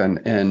happen.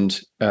 And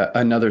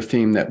another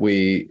theme that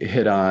we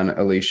hit on,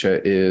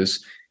 Alicia,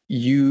 is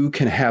you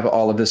can have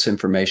all of this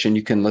information.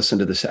 You can listen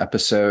to this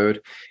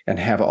episode and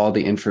have all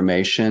the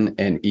information,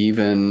 and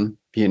even,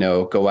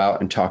 go out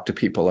and talk to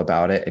people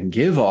about it and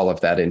give all of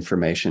that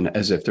information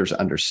as if there's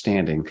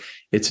understanding.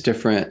 It's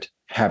different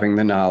having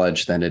the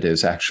knowledge than it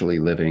is actually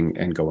living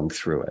and going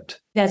through it.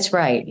 That's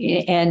right.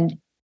 And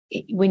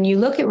when you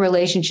look at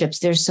relationships,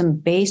 there's some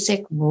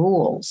basic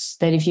rules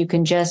that if you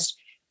can just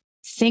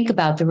think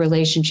about the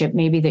relationship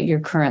maybe that you're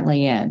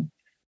currently in.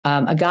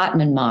 A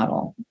Gottman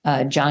model.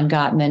 John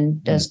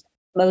Gottman does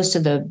most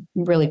of the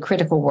really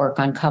critical work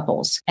on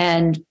couples.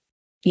 And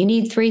you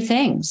need three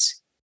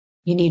things.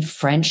 You need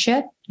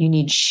friendship. You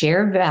need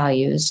shared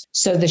values.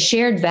 So the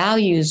shared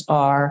values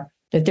are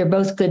that they're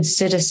both good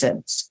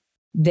citizens.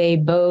 They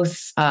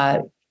both,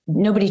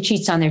 nobody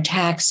cheats on their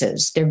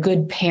taxes. They're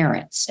good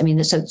parents.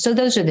 So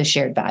those are the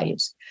shared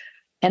values.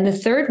 And the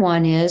third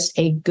one is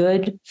a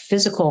good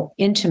physical,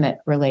 intimate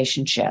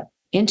relationship.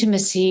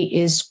 intimacy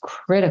is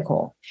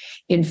critical.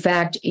 In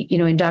fact,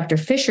 in Dr.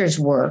 Fisher's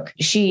work,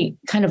 she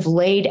kind of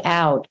laid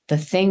out the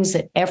things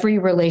that every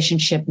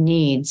relationship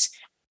needs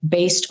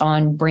based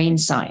on brain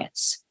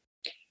science.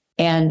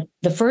 And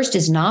the first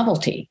is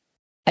novelty.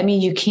 I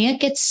mean, you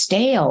can't get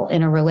stale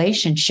in a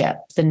relationship.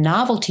 The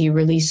novelty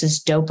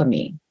releases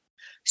dopamine.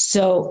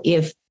 So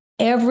if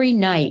every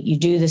night you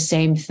do the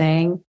same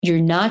thing,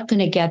 you're not going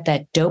to get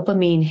that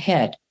dopamine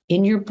hit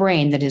in your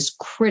brain that is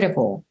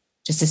critical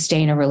to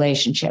sustain a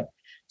relationship.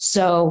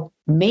 So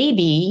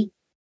maybe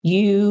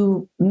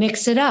you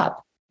mix it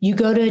up. You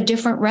go to a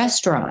different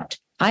restaurant.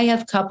 I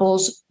have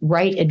couples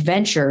write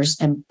adventures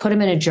and put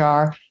them in a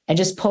jar and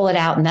just pull it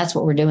out. And that's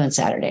what we're doing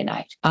Saturday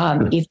night.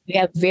 If you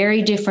have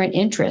very different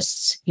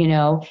interests,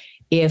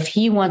 if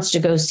he wants to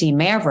go see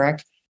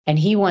Maverick and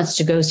he wants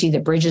to go see the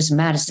bridges of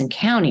Madison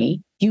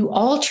County, you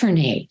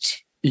alternate.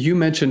 You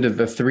mentioned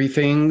the three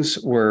things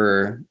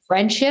were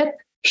friendship,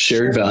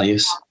 shared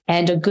values,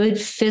 and a good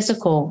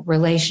physical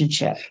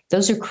relationship.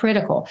 Those are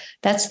critical.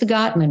 That's the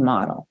Gottman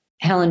model.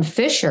 Helen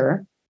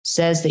Fisher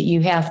says that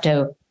you have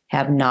to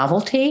have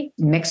novelty,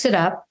 mix it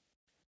up.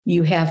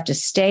 You have to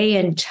stay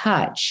in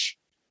touch.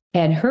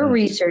 And her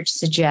research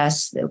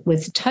suggests that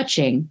with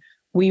touching,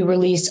 we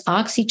release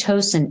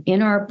oxytocin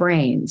in our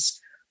brains,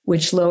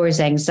 which lowers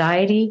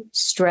anxiety,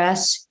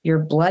 stress, your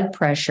blood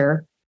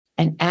pressure,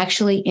 and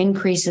actually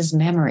increases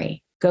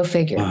memory. Go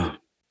figure. Wow.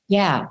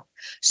 Yeah.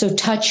 So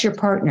touch your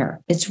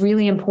partner. It's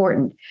really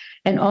important.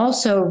 And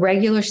also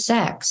regular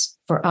sex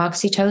for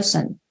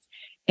oxytocin.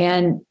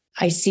 And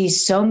I see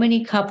so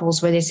many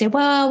couples where they say,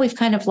 well, we've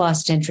kind of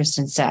lost interest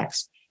in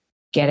sex.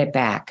 Get it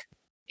back.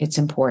 It's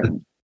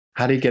important.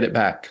 How do you get it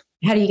back?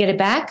 How do you get it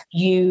back?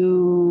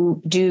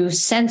 You do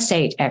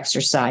sensate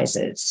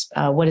exercises.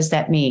 What does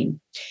that mean?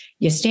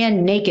 You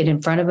stand naked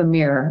in front of a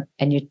mirror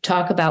and you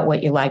talk about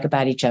what you like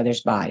about each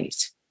other's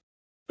bodies.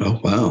 Oh,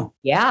 wow.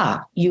 Yeah.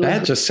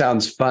 That just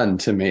sounds fun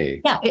to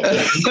me.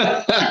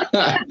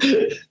 Yeah.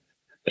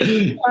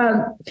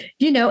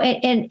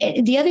 And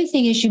the other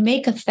thing is you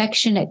make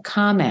affectionate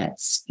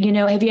comments.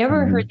 Have you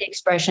ever heard the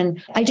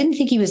expression, I didn't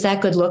think he was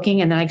that good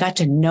looking, and then I got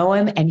to know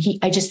him and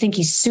I just think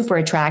he's super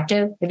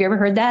attractive. Have you ever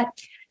heard that?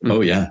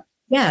 Oh, yeah.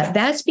 Yeah,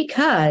 that's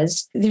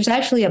because there's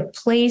actually a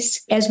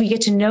place as we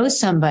get to know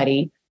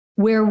somebody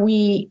where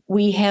we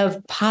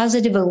have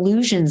positive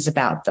illusions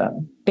about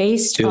them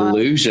based on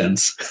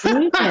illusions.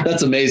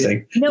 That's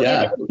amazing.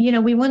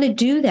 We want to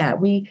do that.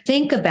 We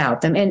think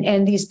about them.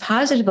 And these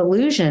positive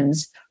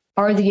illusions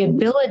are the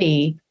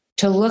ability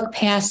to look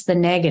past the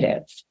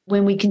negative.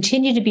 When we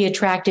continue to be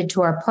attracted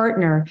to our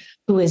partner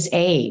who is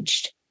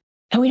aged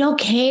and we don't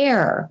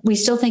care, we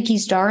still think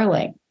he's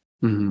darling,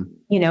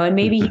 and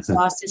maybe he's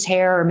lost his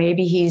hair or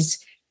maybe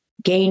he's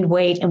gained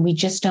weight and we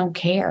just don't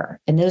care.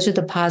 And those are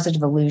the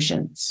positive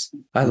illusions.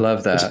 I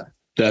love that.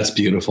 That's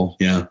beautiful.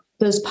 Yeah.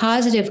 Those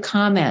positive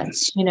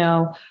comments,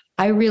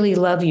 I really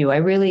love you. I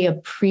really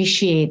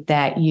appreciate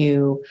that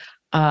you,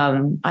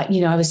 I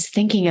was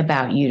thinking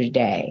about you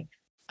today.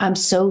 I'm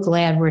so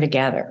glad we're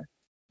together.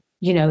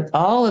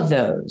 All of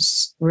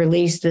those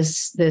release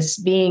this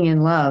being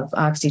in love,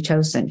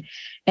 oxytocin.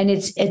 And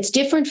it's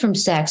different from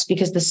sex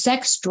because the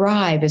sex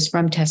drive is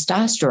from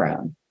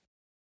testosterone.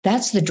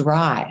 That's the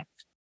drive.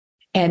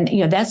 And,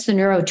 that's the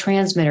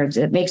neurotransmitter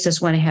that makes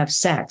us want to have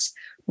sex.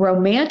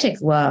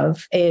 Romantic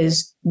love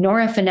is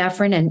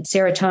norepinephrine and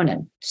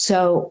serotonin.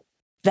 So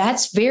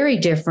that's very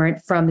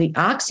different from the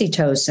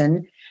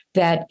oxytocin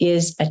that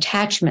is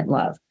attachment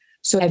love.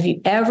 So have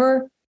you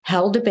ever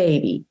held a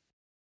baby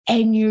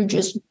and you're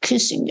just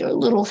kissing their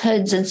little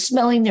heads and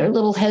smelling their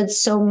little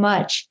heads so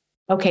much?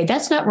 Okay,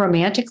 that's not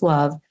romantic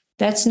love.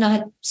 That's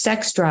not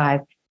sex drive.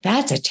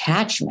 That's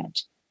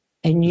attachment.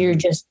 And you're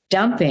just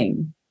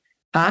dumping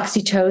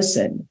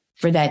oxytocin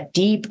for that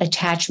deep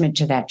attachment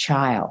to that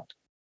child.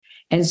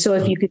 And so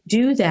if you could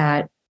do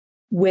that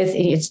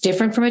it's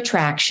different from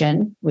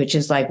attraction, which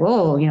is like,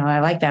 whoa, I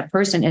like that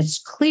person. It's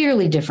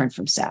clearly different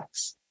from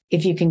sex.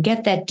 If you can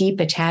get that deep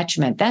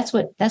attachment, that's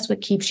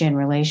what keeps you in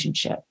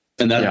relationship.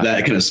 And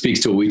that kind of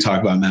speaks to what we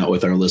talk about, Matt,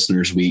 with our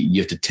listeners.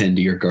 You have to tend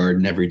to your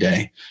garden every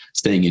day,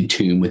 staying in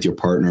tune with your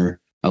partner.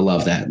 I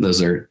love that.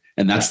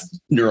 And that's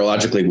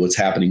neurologically what's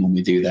happening when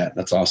we do that.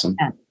 That's awesome.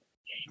 Yeah.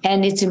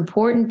 And it's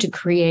important to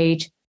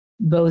create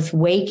both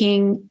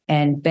waking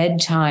and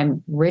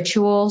bedtime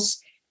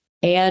rituals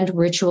and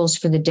rituals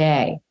for the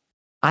day.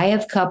 I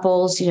have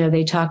couples,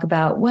 they talk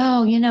about,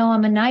 well,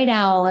 I'm a night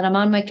owl and I'm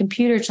on my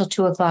computer till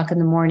 2:00 in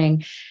the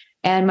morning.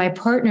 And my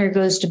partner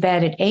goes to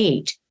bed at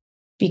 8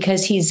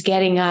 because he's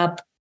getting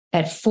up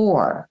at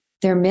 4.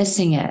 They're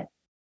missing it.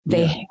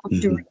 They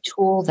have to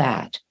retool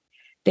that.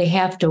 They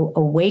have to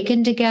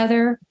awaken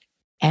together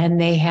and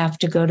they have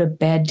to go to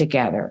bed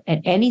together.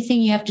 And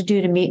anything you have to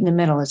do to meet in the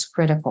middle is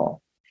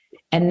critical.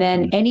 And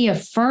then any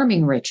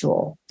affirming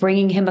ritual,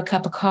 bringing him a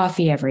cup of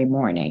coffee every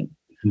morning,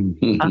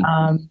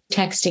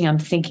 texting, I'm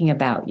thinking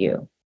about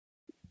you.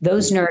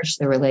 Those nourish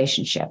the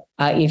relationship.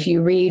 If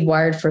you read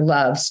Wired for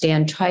Love,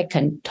 Stan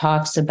Twykin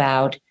talks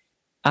about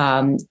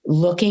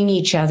looking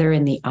each other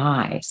in the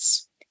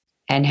eyes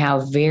and how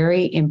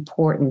very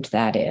important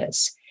that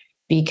is,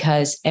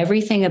 because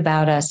everything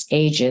about us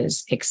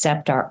ages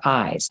except our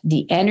eyes.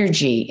 The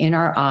energy in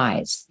our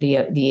eyes,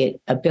 the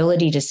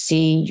ability to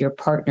see your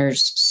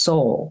partner's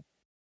soul.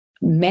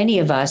 Many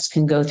of us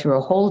can go through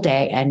a whole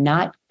day and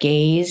not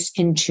gaze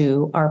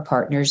into our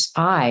partner's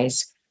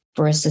eyes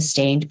for a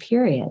sustained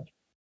period.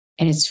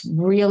 And it's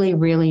really,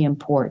 really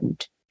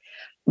important.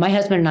 My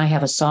husband and I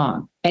have a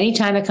song.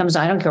 Anytime it comes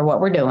on, I don't care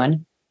what we're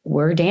doing,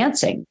 we're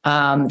dancing.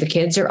 The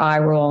kids are eye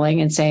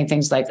rolling and saying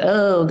things like,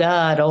 "Oh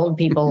God, old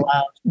people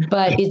love."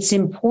 But it's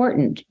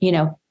important,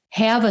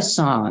 have a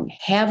song,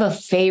 have a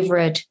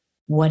favorite,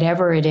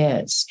 whatever it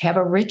is, have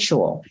a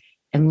ritual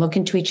and look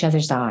into each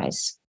other's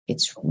eyes.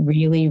 It's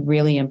really,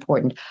 really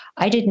important.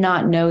 I did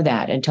not know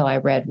that until I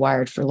read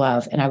Wired for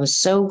Love. And I was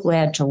so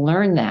glad to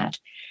learn that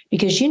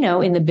because,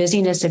 in the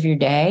busyness of your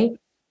day,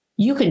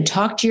 you can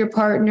talk to your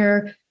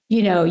partner.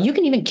 You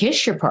can even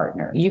kiss your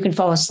partner. You can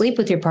fall asleep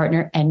with your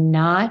partner and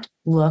not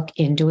look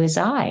into his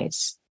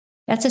eyes.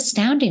 That's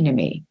astounding to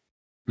me.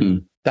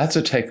 That's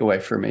a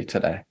takeaway for me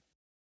today.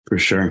 For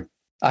sure.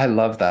 I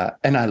love that.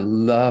 And I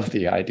love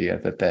the idea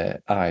that the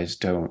eyes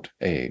don't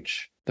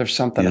age. There's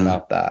something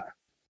about that.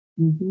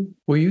 Mm-hmm.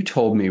 Well, you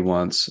told me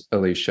once,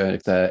 Alicia,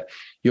 that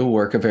you'll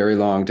work a very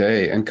long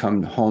day and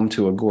come home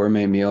to a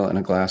gourmet meal and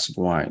a glass of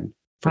wine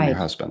from your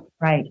husband.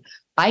 Right.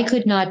 I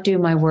could not do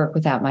my work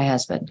without my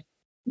husband.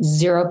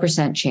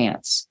 0%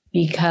 chance,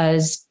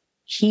 because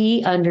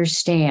he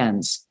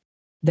understands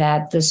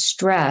that the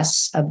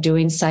stress of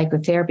doing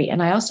psychotherapy,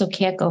 and I also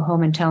can't go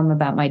home and tell him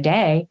about my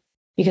day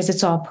because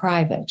it's all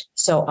private.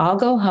 So I'll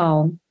go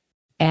home,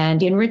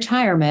 and in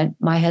retirement,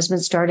 my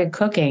husband started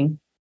cooking,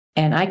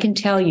 and I can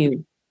tell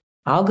you,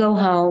 I'll go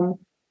home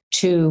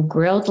to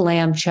grilled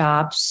lamb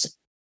chops,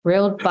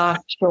 grilled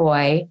bok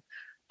choy,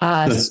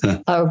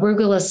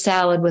 arugula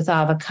salad with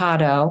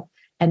avocado,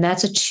 and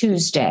that's a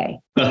Tuesday.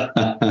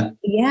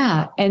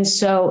 Yeah. And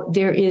so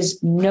there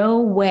is no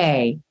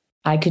way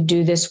I could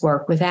do this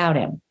work without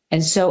him.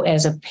 And so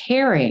as a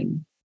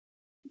pairing,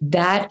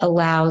 that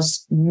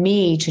allows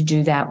me to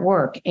do that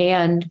work.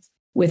 And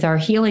with our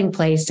healing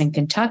place in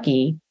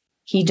Kentucky,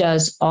 he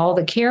does all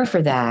the care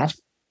for that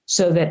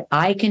so that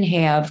I can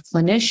have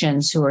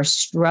clinicians who are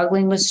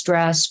struggling with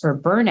stress or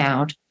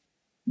burnout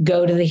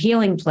go to the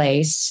healing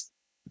place.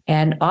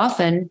 And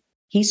often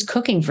he's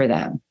cooking for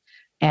them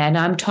and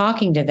I'm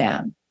talking to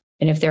them.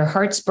 And if their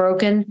heart's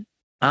broken,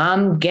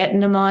 I'm getting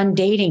them on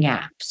dating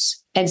apps.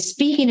 And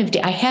speaking of,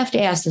 I have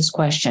to ask this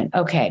question.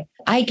 Okay.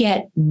 I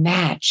get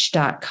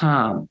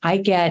Match.com. I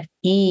get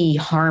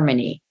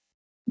eHarmony.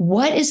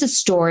 What is the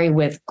story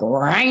with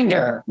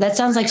Grindr? That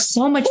sounds like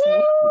so much.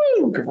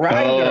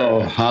 Grindr.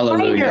 Oh,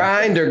 hallelujah.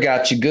 Grindr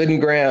got you good and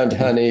ground,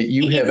 honey.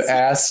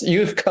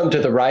 You've come to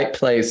the right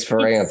place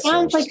for answers.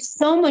 Sounds like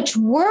so much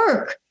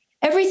work.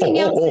 Everything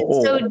else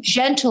is so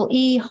gentle.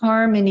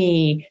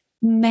 eHarmony,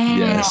 Match,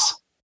 Yes.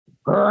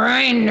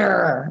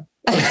 Grindr.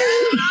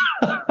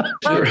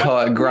 You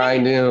call it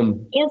grind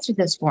him. Answer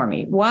this for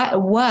me.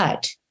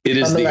 What? It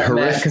is the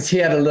horrific. Because he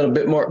had a little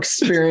bit more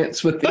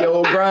experience with the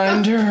old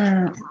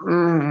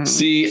Grindr.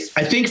 See,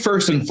 I think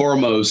first and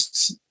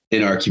foremost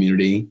in our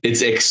community,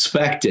 it's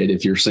expected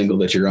if you're single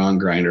that you're on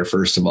Grindr,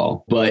 first of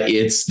all. But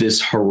it's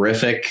this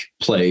horrific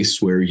place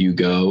where you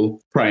go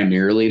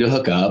primarily to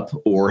hook up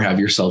or have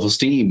your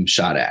self-esteem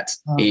shot at.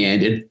 Oh.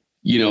 And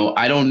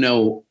I don't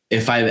know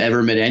if I've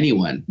ever met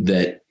anyone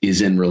that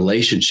is in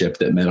relationship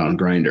that met on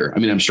Grindr. I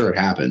mean, I'm sure it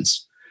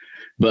happens,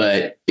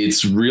 but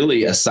it's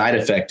really a side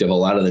effect of a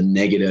lot of the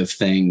negative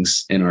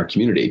things in our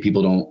community.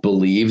 People don't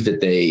believe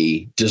that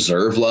they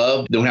deserve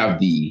love, don't have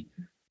the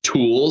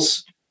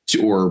tools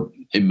or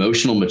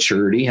emotional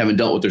maturity, haven't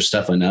dealt with their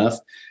stuff enough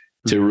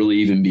to really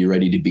even be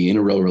ready to be in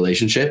a real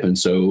relationship. And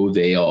so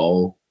they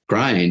all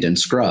grind and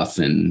scruff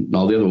and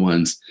all the other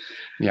ones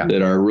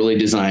that are really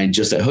designed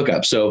just at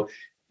hookup. So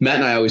Matt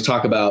and I always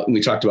talk about, and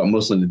we talked about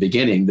mostly in the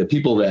beginning, the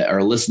people that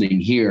are listening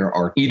here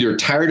are either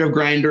tired of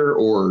Grindr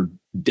or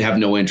have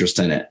no interest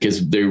in it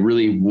because they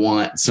really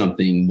want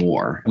something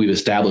more. We've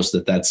established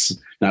that that's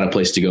not a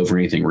place to go for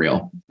anything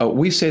real.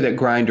 We say that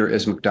Grindr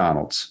is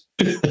McDonald's.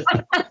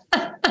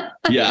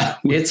 Yeah.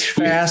 It's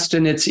fast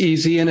and it's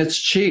easy and it's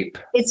cheap.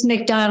 It's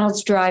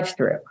McDonald's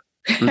drive-through.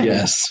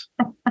 Yes.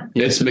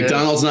 It's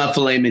McDonald's, not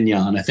filet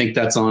mignon. I think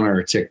that's on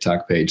our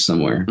TikTok page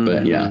somewhere.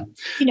 But yeah.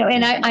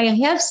 And I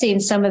have seen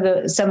some of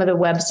the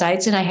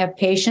websites, and I have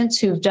patients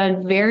who've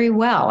done very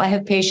well. I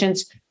have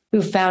patients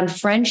who found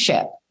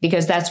friendship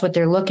because that's what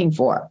they're looking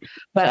for.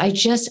 But I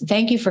just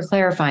thank you for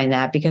clarifying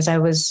that because I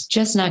was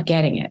just not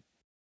getting it.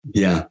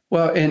 Yeah.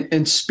 Well,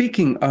 and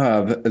speaking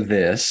of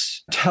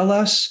this, tell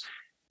us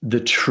the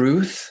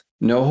truth,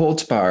 no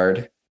holds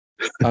barred,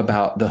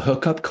 about the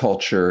hookup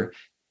culture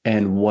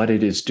and what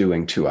it is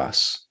doing to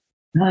us.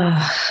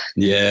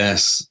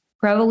 Yes.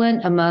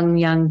 Prevalent among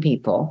young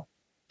people,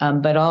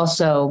 but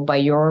also by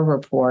your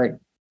report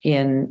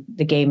in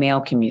the gay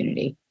male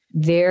community.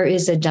 There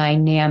is a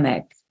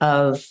dynamic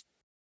of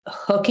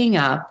hooking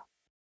up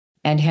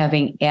and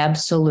having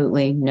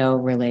absolutely no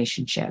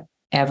relationship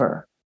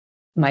ever.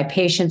 My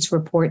patients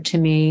report to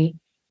me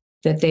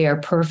that they are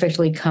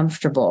perfectly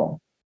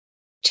comfortable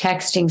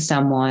texting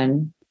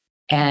someone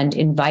and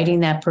inviting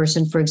that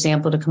person, for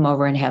example, to come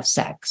over and have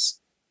sex,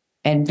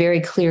 and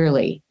very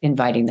clearly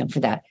inviting them for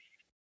that.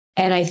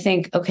 And I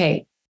think,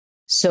 okay,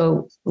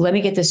 so let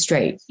me get this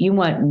straight. You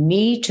want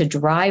me to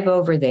drive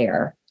over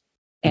there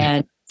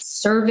and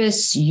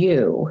service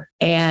you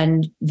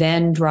and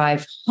then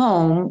drive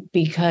home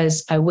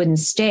because I wouldn't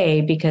stay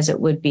because it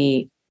would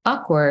be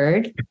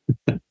awkward.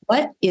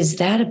 What is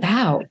that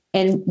about?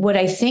 And what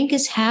I think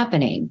is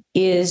happening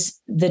is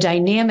the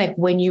dynamic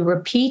when you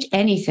repeat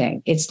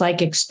anything, it's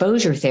like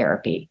exposure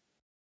therapy.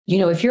 You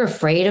know, if you're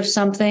afraid of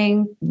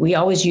something, we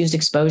always use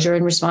exposure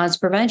and response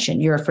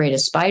prevention. You're afraid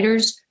of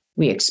spiders.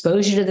 We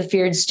expose you to the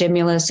feared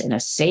stimulus in a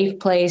safe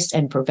place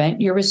and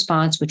prevent your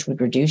response, which would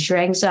reduce your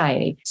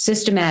anxiety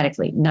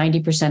systematically,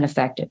 90%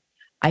 effective.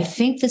 I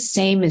think the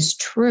same is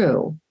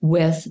true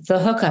with the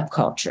hookup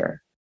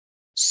culture.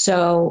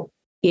 So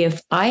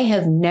if I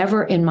have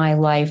never in my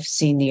life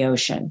seen the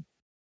ocean,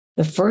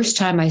 the first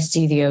time I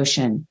see the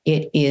ocean,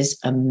 it is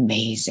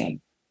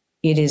amazing.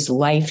 It is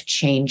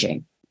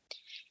life-changing.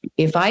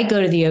 If I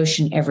go to the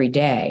ocean every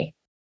day,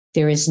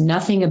 there is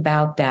nothing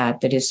about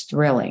that that is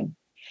thrilling.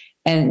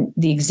 And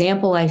the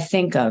example I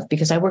think of,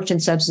 because I worked in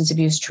substance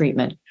abuse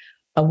treatment,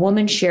 a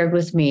woman shared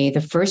with me,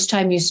 the first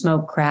time you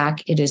smoke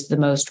crack, it is the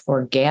most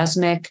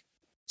orgasmic,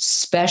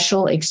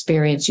 special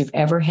experience you've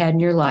ever had in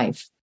your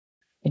life.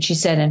 And she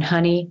said, and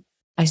honey,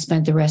 I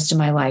spent the rest of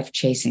my life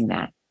chasing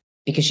that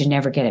because you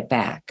never get it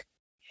back.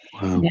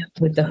 Wow. Now,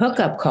 with the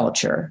hookup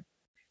culture,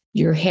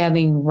 you're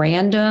having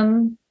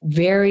random,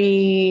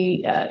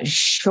 very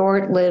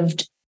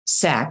short-lived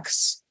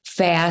sex,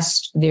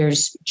 fast.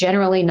 There's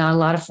generally not a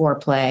lot of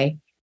foreplay.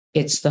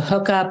 It's the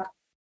hookup,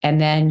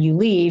 and then you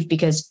leave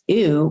because,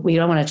 ew, we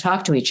don't want to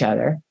talk to each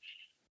other.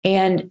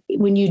 And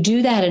when you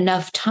do that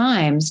enough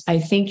times, I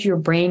think your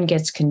brain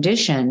gets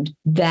conditioned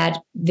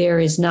that there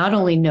is not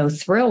only no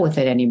thrill with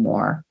it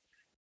anymore,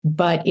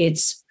 but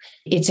it's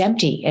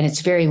empty and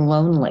it's very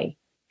lonely.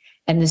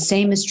 And the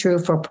same is true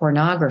for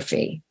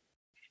pornography,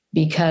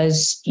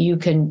 because you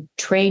can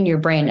train your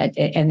brain,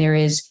 and there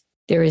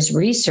is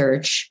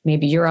research,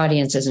 maybe your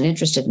audience isn't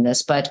interested in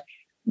this, but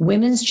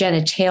women's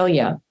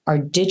genitalia are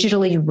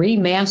digitally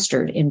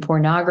remastered in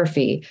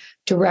pornography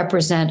to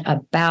represent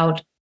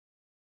about,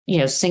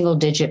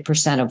 single-digit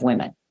 % of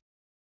women.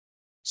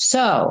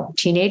 So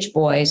teenage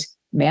boys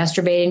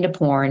masturbating to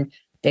porn,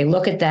 they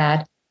look at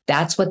that.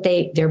 That's what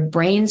their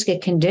brains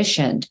get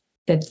conditioned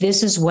that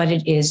this is what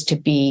it is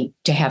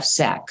to have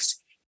sex.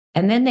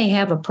 And then they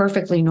have a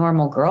perfectly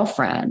normal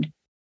girlfriend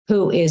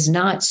who is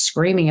not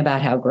screaming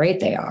about how great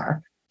they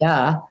are.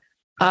 Duh.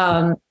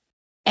 And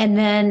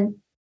then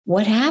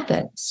what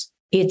happens?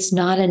 It's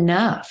not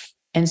enough.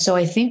 And so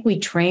I think we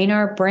train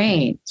our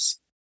brains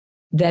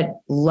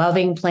that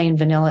loving plain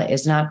vanilla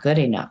is not good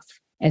enough.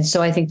 And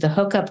so I think the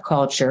hookup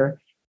culture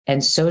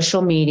and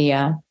social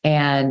media,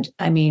 and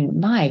I mean,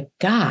 my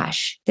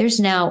gosh, there's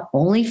now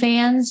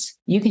OnlyFans.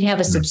 You can have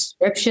a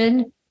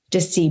subscription to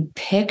see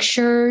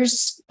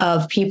pictures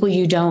of people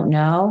you don't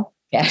know.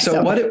 Yeah,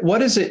 so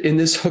what is it in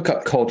this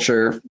hookup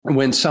culture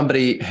when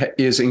somebody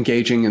is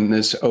engaging in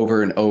this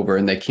over and over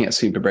and they can't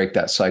seem to break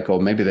that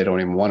cycle? Maybe they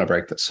don't even want to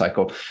break that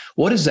cycle.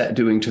 What is that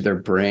doing to their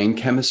brain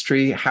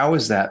chemistry? How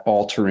is that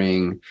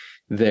altering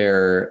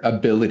their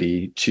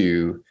ability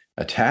to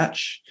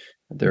attach,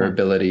 their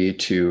ability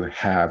to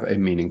have a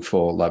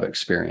meaningful love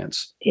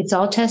experience? It's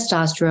all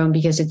testosterone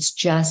because it's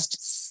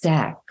just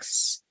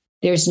sex.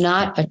 There's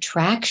not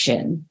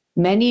attraction.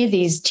 Many of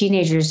these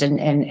teenagers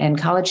and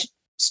college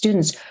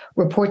students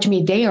report to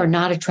me they are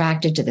not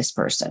attracted to this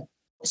person.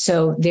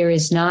 So there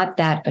is not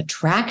that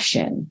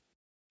attraction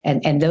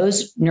and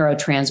those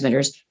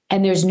neurotransmitters,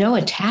 and there's no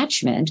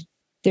attachment.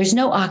 There's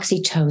no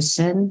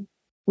oxytocin,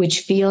 which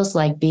feels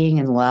like being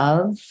in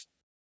love.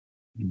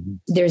 Mm-hmm.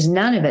 There's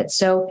none of it.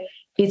 So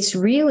it's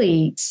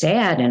really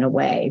sad in a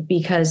way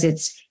because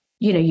it's,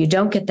 you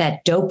don't get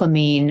that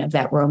dopamine of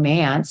that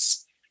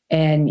romance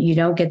and you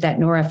don't get that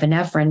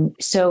norepinephrine.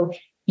 So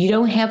you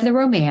don't have the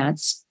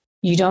romance.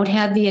 You don't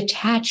have the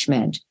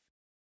attachment.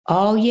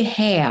 All you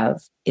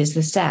have is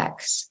the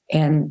sex,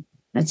 and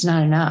that's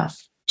not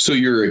enough. So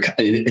you're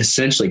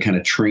essentially kind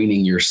of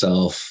training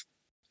yourself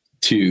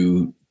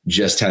to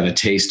just have a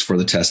taste for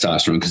the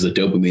testosterone because the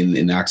dopamine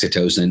and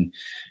oxytocin,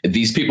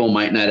 these people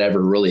might not ever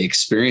really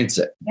experience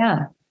it.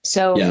 Yeah.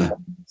 So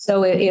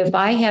if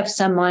I have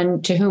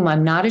someone to whom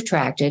I'm not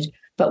attracted,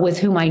 but with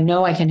whom I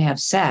know I can have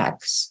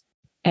sex,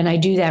 and I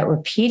do that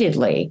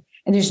repeatedly,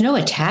 and there's no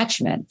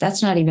attachment,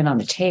 that's not even on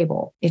the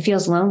table. It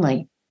feels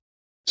lonely.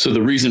 So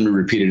the reason we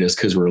repeat it is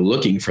because we're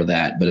looking for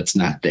that, but it's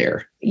not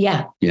there.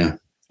 Yeah. Yeah.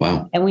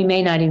 Wow. And we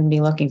may not even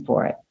be looking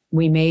for it.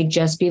 We may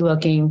just be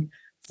looking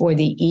for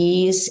the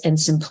ease and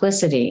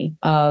simplicity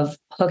of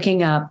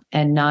hooking up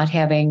and not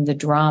having the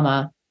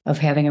drama of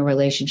having a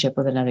relationship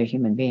with another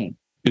human being.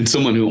 And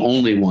someone who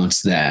only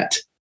wants that,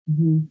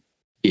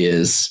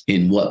 is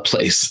in what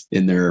place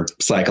in their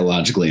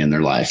psychologically in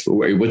their life?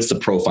 What's the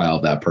profile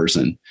of that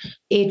person?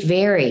 It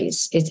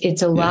varies.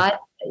 It's a lot.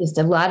 It's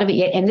a lot of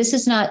it. And this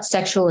is not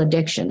sexual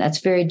addiction. That's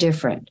very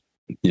different.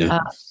 Yeah.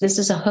 This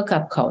is a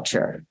hookup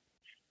culture.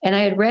 And I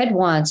had read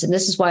once, and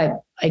this is why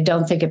I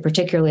don't think it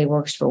particularly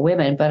works for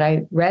women, but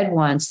I read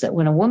once that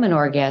when a woman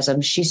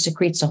orgasms, she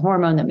secretes a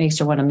hormone that makes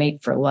her want to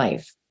mate for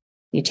life,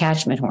 the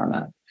attachment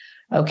hormone.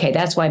 Okay,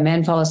 that's why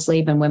men fall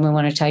asleep and women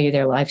want to tell you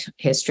their life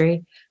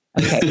history.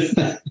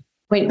 Okay.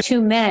 Wait,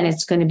 2 men,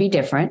 it's going to be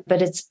different,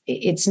 but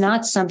it's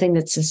not something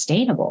that's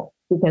sustainable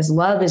because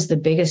love is the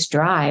biggest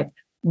drive.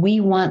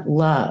 We want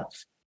love.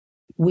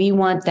 We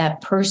want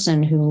that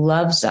person who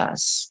loves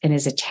us and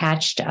is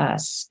attached to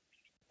us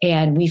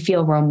and we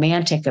feel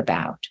romantic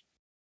about.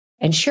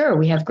 And sure,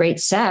 we have great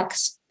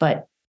sex,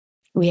 but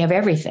we have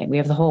everything. We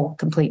have the whole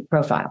complete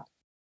profile.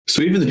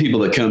 So even the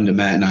people that come to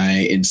Matt and I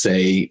and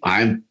say,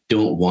 I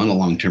don't want a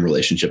long-term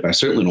relationship. I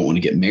certainly don't want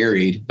to get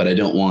married, but I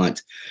don't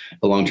want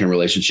a long-term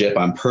relationship.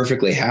 I'm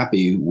perfectly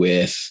happy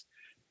with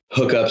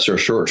hookups or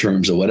short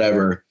terms or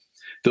whatever.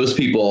 Those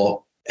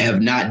people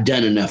have not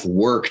done enough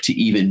work to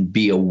even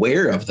be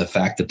aware of the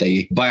fact that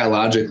they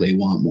biologically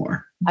want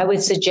more. I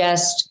would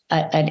suggest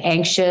an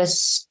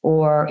anxious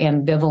or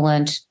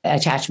ambivalent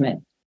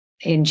attachment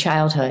in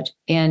childhood.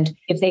 And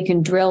if they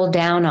can drill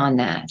down on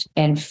that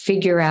and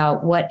figure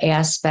out what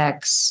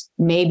aspects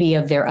maybe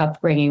of their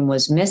upbringing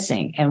was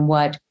missing and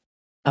what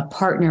a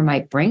partner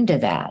might bring to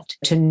that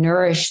to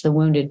nourish the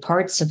wounded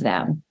parts of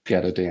them.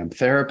 Get a damn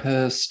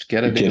therapist.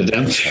 Get a damn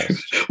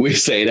therapist. We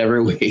say it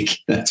every week.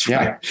 That's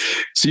right.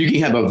 So you can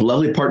have a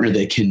lovely partner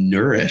that can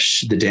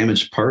nourish the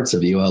damaged parts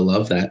of you. I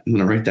love that. I'm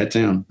going to write that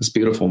down. It's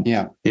beautiful.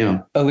 Yeah.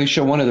 Yeah.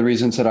 Alicia, one of the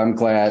reasons that I'm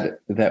glad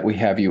that we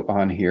have you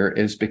on here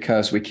is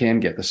because we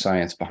can get the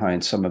science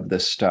behind some of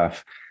this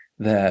stuff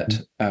that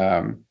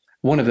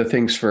one of the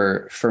things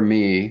for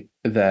me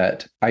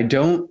that I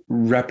don't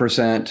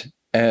represent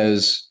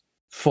as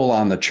full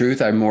on the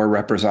truth. I more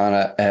represent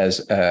it as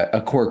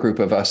a core group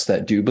of us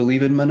that do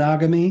believe in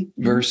monogamy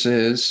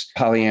versus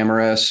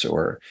polyamorous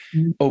or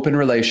open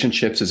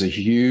relationships is a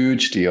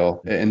huge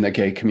deal in the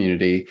gay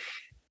community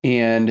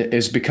and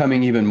is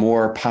becoming even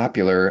more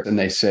popular. And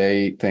they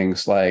say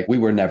things like, we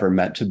were never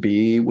meant to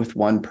be with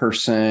one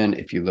person.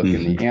 If you look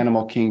in the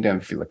animal kingdom,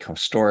 if you look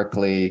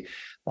historically,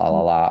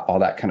 all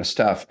that kind of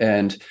stuff.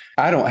 And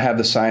I don't have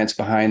the science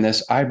behind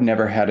this. I've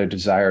never had a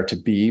desire to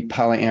be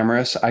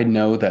polyamorous. I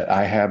know that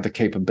I have the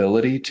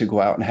capability to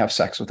go out and have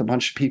sex with a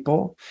bunch of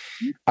people.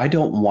 I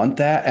don't want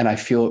that. And I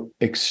feel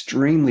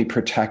extremely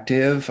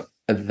protective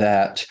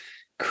that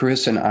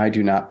Chris and I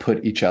do not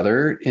put each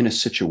other in a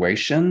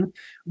situation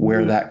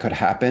where that could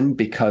happen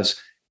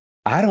because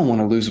I don't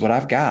want to lose what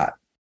I've got.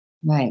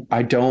 Right.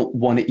 I don't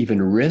want to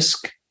even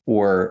risk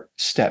or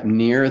step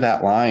near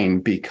that line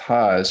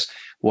because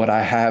what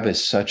I have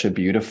is such a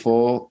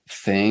beautiful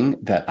thing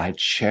that I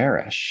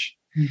cherish.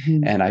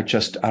 And I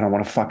don't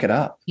want to fuck it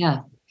up. Yeah.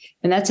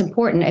 And that's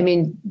important. I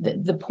mean,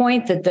 the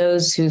point that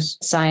those whose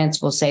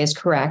science will say is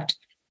correct.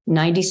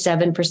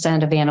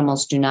 97% of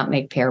animals do not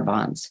make pair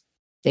bonds.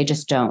 They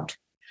just don't.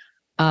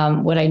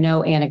 What I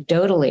know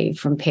anecdotally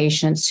from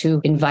patients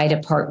who invite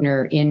a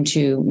partner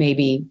into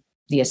maybe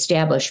the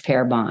established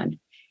pair bond,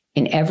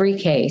 in every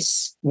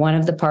case, one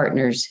of the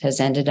partners has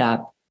ended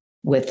up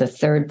with a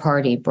third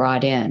party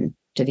brought in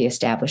to the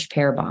established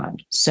pair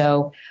bond.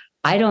 So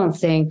I don't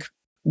think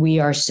we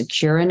are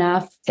secure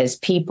enough as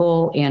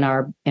people in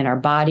our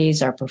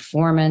bodies, our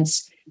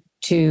performance,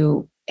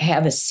 to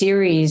have a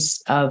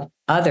series of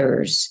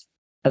others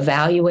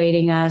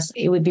evaluating us.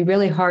 It would be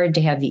really hard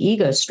to have the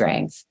ego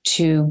strength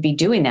to be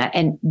doing that.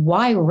 And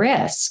why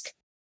risk?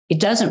 It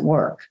doesn't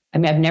work. I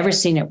mean, I've never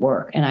seen it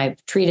work, and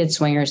I've treated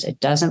swingers. It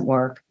doesn't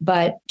work.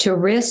 But to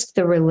risk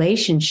the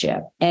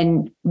relationship,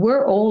 and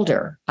we're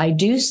older. I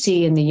do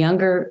see in the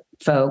younger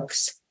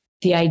folks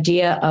the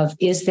idea of,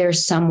 is there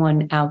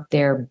someone out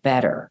there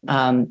better?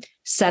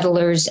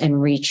 Settlers and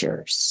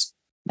reachers.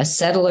 A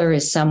settler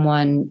is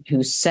someone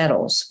who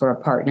settles for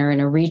a partner,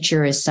 and a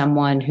reacher is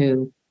someone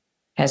who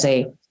has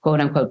a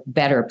quote unquote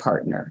better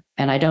partner.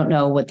 And I don't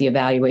know what the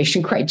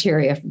evaluation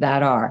criteria for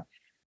that are,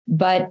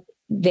 but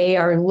they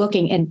are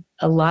looking, and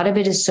a lot of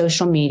it is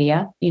social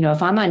media. You know,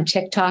 if I'm on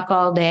TikTok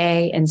all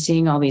day and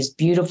seeing all these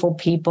beautiful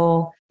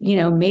people, you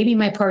know, maybe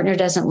my partner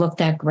doesn't look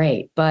that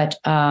great, but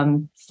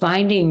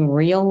finding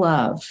real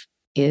love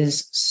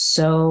is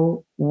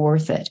so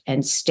worth it.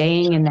 And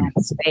staying in that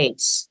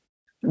space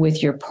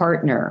with your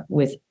partner,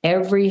 with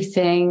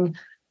everything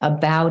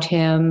about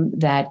him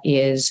that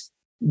is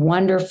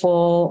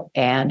wonderful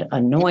and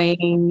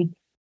annoying.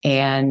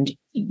 And,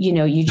 you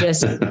know, you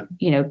just,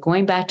 you know,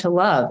 going back to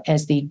love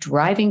as the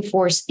driving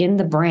force in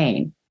the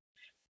brain.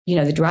 You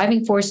know, the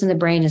driving force in the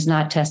brain is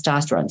not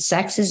testosterone.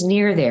 Sex is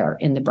near there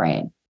in the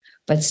brain,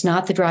 but it's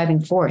not the driving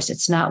force.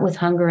 It's not with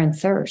hunger and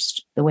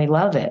thirst the way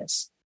love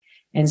is.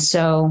 And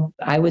so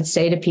I would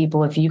say to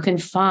people, if you can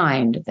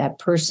find that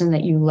person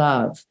that you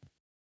love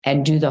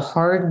and do the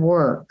hard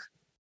work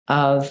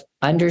of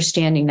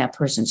understanding that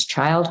person's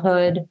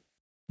childhood,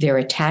 their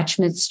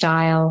attachment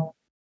style,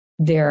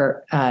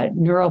 their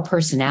neural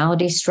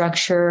personality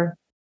structure,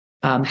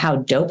 how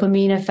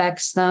dopamine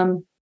affects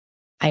them.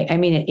 I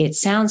mean, it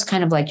sounds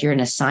kind of like you're in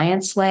a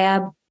science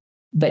lab,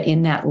 but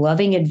in that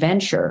loving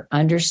adventure,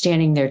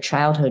 understanding their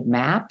childhood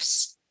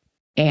maps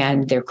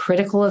and their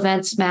critical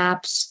events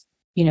maps,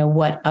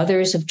 what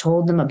others have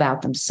told them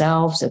about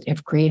themselves that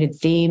have created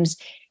themes.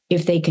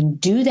 If they can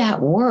do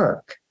that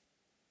work,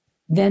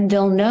 then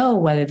they'll know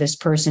whether this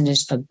person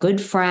is a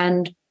good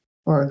friend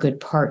or a good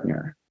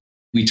partner.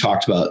 We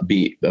talked about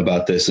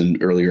this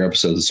in earlier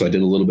episodes. So I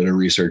did a little bit of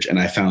research and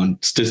I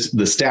found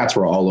the stats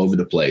were all over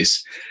the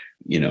place.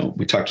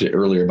 We talked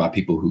earlier about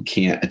people who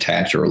can't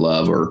attach or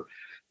love, or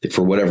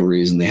for whatever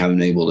reason, they haven't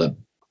been able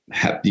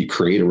to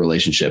create a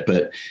relationship.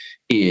 But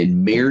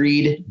in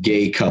married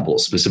gay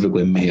couples,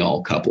 specifically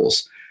male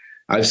couples,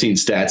 I've seen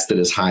stats that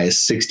as high as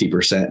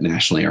 60%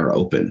 nationally are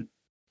open.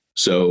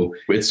 So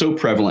it's so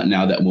prevalent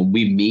now that when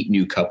we meet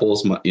new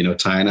couples,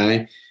 Ty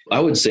and I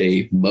would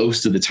say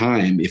most of the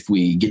time, if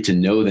we get to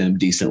know them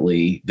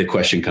decently, the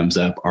question comes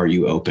up, are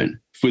you open?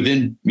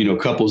 Within,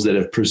 couples that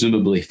have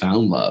presumably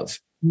found love.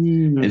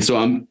 And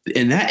so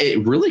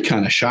it really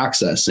kind of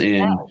shocks us,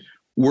 and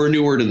we're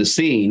newer to the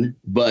scene,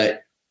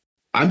 but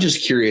I'm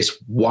just curious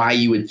why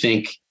you would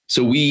think.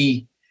 So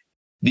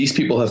these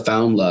people have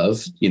found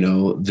love,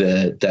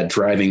 that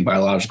driving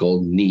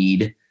biological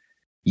need,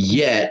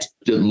 yet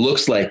it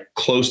looks like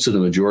close to the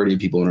majority of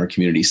people in our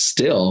community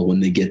still, when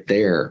they get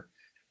there,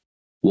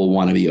 will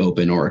want to be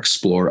open or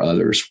explore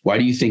others. Why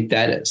do you think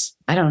that is?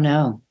 I don't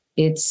know.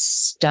 It's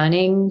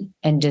stunning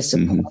and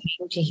disappointing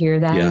to hear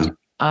that. Yeah.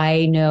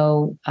 I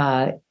know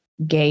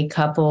gay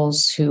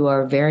couples who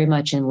are very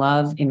much in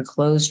love in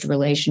closed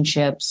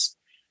relationships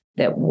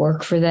that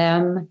work for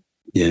them.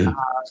 Yeah.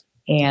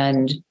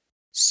 And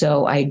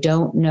so I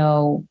don't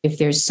know if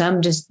there's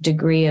some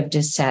degree of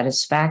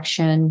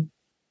dissatisfaction.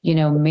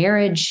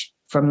 Marriage,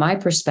 from my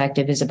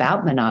perspective, is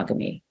about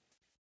monogamy.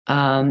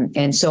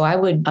 And so I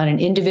would, on an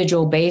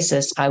individual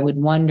basis, I would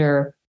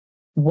wonder,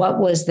 what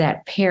was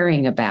that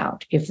pairing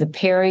about? If the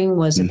pairing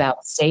was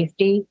about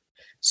safety.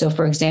 So,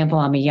 for example,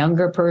 I'm a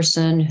younger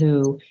person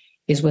who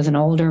is with an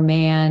older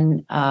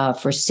man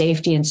for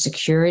safety and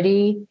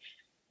security.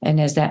 And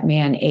as that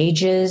man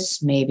ages,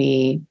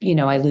 maybe,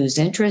 I lose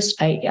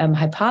interest. I'm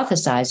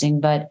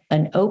hypothesizing, but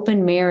an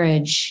open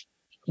marriage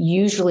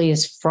usually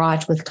is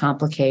fraught with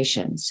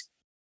complications,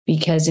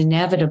 because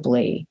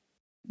inevitably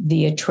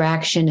the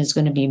attraction is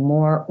going to be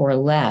more or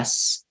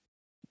less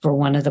for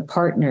one of the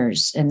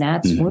partners. And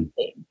that's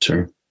wounding.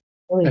 Sure.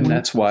 Really and wounding.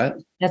 That's what?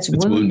 That's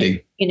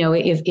wounding.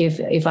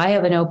 If I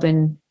have an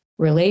open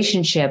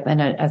relationship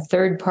and a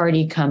third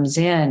party comes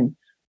in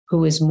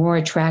who is more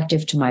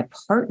attractive to my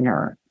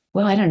partner,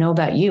 well, I don't know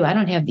about you. I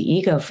don't have the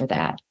ego for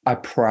that. I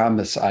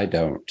promise I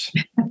don't.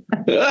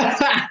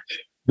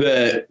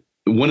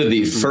 One of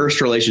the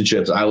first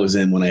relationships I was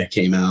in when I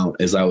came out,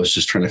 as I was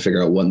just trying to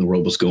figure out what in the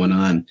world was going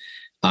on,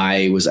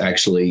 I was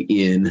actually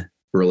in a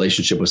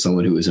relationship with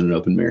someone who was in an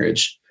open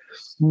marriage.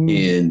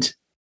 And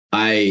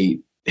I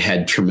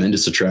had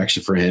tremendous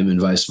attraction for him and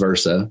vice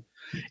versa.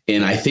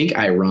 And I think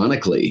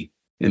ironically,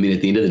 at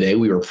the end of the day,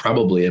 we were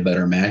probably a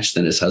better match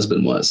than his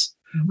husband was.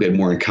 We had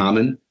more in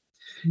common.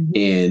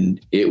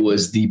 And it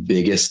was the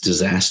biggest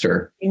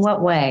disaster. In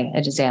what way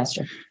a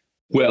disaster?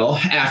 Well,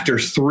 after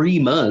 3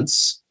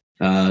 months,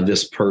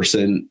 this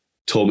person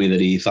told me that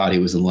he thought he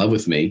was in love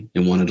with me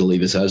and wanted to leave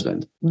his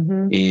husband.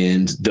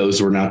 And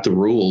those were not the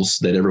rules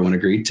that everyone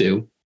agreed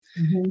to.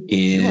 And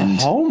you're a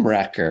home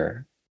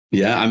wrecker.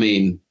 Yeah.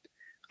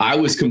 I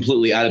was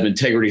completely out of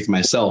integrity with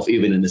myself,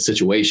 even in the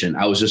situation.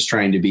 I was just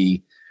trying to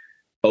be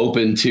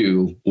open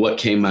to what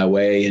came my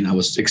way. And I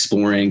was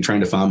exploring,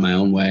 trying to find my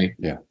own way.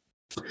 Yeah.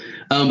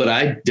 But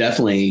I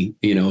definitely,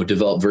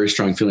 developed very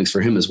strong feelings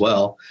for him as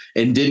well,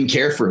 and didn't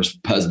care for his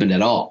husband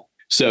at all.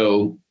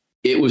 So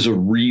it was a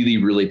really,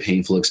 really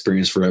painful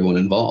experience for everyone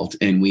involved.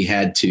 And we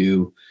had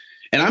to,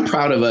 and I'm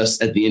proud of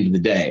us at the end of the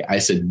day. I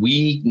said,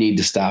 we need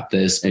to stop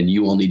this, and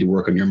you all need to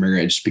work on your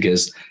marriage,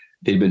 because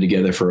they'd been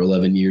together for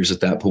 11 years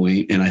at that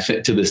point. And I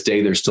think to this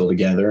day, they're still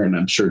together, and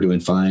I'm sure doing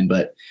fine.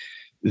 But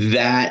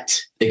that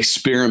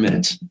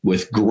experiment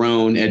with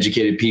grown,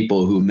 educated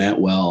people who meant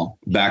well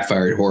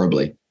backfired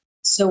horribly.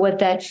 So what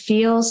that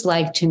feels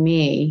like to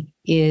me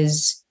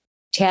is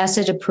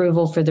tacit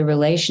approval for the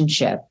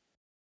relationship,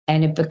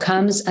 and it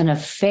becomes an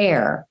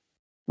affair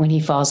when he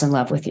falls in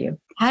love with you.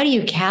 How do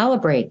you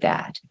calibrate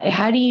that?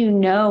 How do you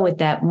know at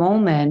that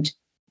moment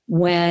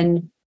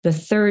when the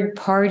third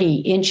party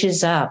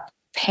inches up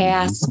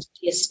past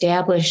the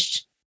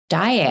established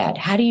dyad?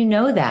 How do you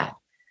know that?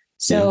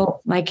 So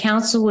my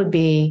counsel would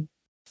be,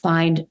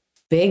 find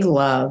big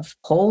love,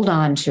 hold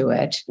on to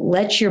it,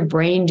 let your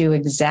brain do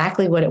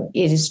exactly what it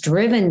is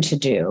driven to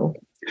do,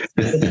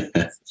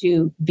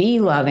 to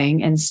be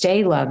loving and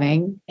stay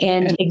loving,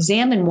 and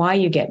examine why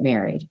you get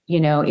married.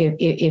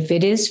 If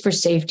it is for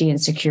safety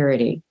and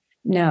security,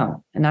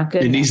 no, not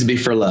good. It needs to be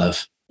for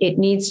love. It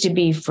needs to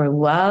be for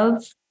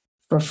love,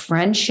 for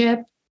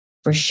friendship,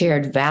 for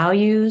shared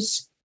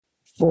values,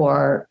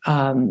 for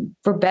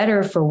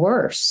better, for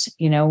worse.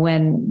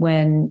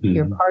 When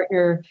your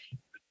partner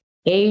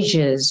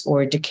ages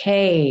or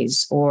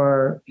decays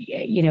or,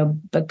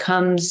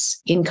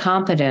 becomes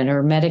incompetent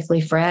or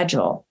medically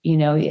fragile,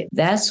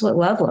 that's what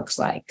love looks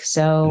like.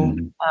 So,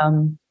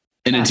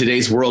 and in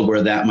today's world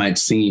where that might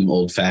seem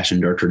old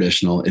fashioned or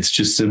traditional, it's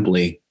just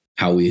simply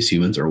how we as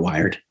humans are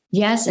wired.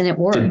 Yes. And it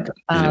works.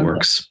 And it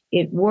works.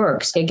 It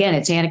works. Again,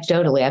 it's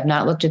anecdotally. I've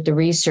not looked at the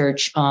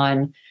research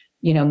on,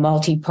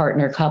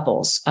 multi-partner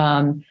couples.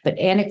 But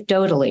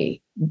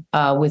anecdotally,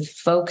 with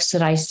folks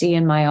that I see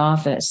in my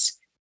office,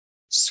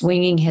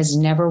 swinging has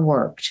never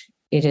worked.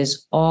 It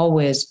has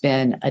always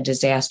been a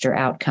disaster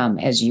outcome,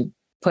 as you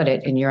put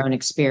it in your own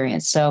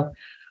experience. So,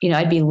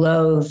 I'd be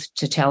loath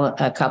to tell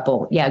a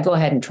couple, yeah, go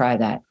ahead and try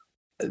that.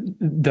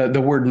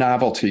 The word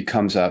novelty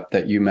comes up,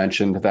 that you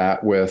mentioned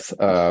that with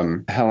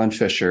Helen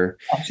Fisher.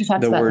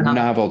 The word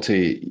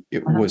novelty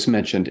was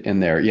mentioned in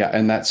there. Yeah.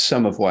 And that's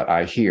some of what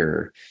I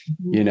hear,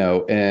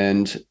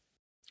 and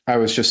I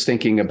was just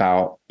thinking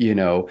about,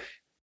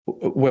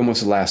 when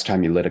was the last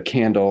time you lit a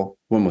candle?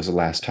 When was the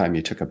last time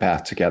you took a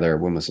bath together?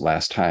 When was the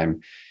last time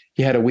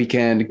you had a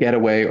weekend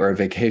getaway or a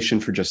vacation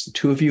for just the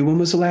two of you? When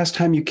was the last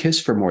time you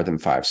kissed for more than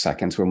 5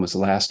 seconds? When was the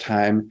last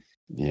time,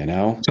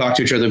 talk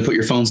to each other and put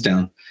your phones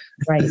down?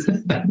 Right.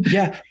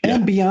 Yeah.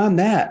 And beyond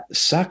that,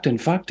 sucked and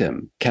fucked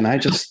him. Can I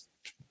just,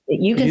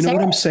 you know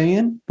what I'm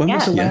saying? When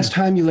was the last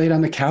time you laid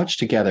on the couch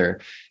together,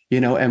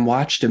 and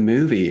watched a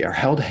movie or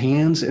held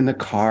hands in the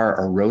car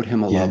or wrote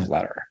him a love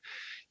letter?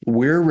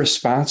 We're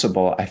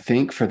responsible, I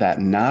think, for that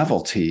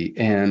novelty.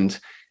 And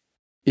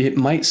it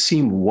might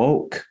seem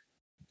woke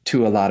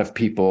to a lot of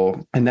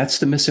people. And that's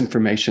the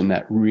misinformation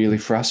that really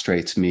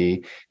frustrates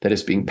me, that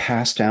is being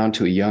passed down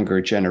to a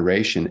younger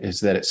generation, is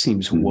that it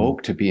seems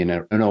woke to be in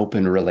an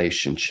open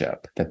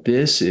relationship, that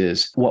this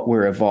is what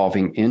we're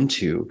evolving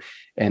into.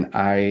 And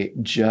I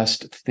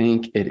just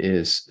think it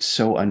is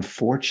so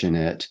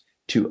unfortunate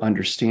to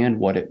understand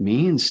what it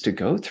means to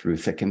go through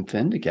thick and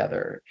thin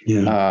together.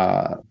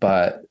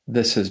 But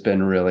this has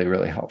been really,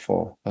 really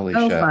helpful,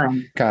 Alicia.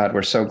 God,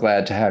 we're so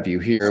glad to have you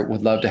here.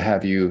 Would love to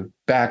have you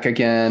back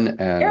again.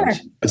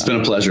 And It's been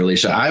a pleasure,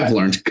 Alicia. I've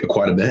learned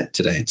quite a bit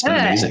today. It's been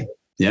amazing.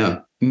 Yeah.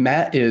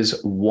 Matt is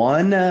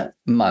 1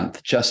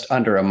 month, just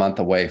under a month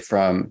away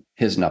from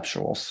his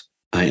nuptials.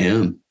 I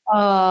am.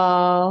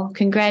 Oh,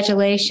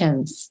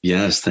 congratulations.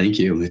 Yes, thank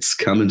you. It's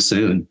coming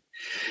soon.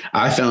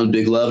 I found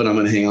big love and I'm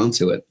going to hang on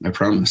to it. I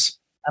promise.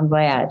 I'm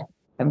glad.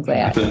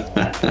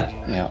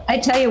 Yeah. I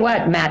tell you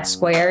what, Matt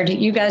Squared,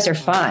 you guys are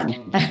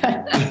fun.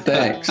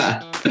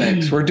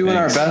 Thanks. We're doing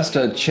our best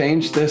to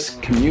change this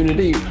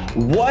community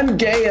one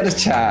gay at a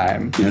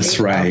time.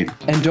 That's right.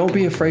 And don't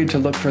be afraid to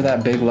look for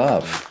that big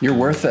love. You're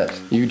worth it.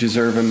 You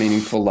deserve a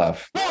meaningful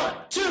love. 1,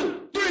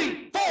 2,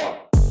 3,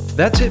 4.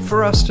 That's it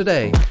for us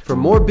today. For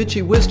more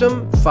bitchy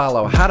wisdom,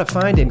 follow How to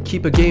Find and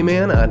Keep a Gay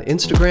Man on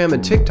Instagram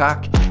and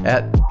TikTok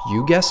at,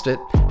 you guessed it,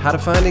 How to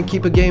Find and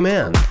Keep a Gay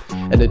Man.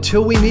 And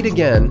until we meet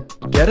again,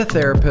 get a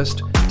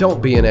therapist,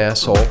 don't be an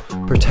asshole,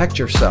 protect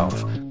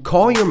yourself,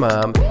 call your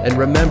mom, and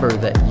remember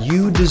that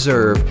you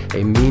deserve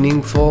a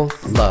meaningful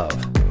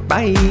love.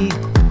 Bye.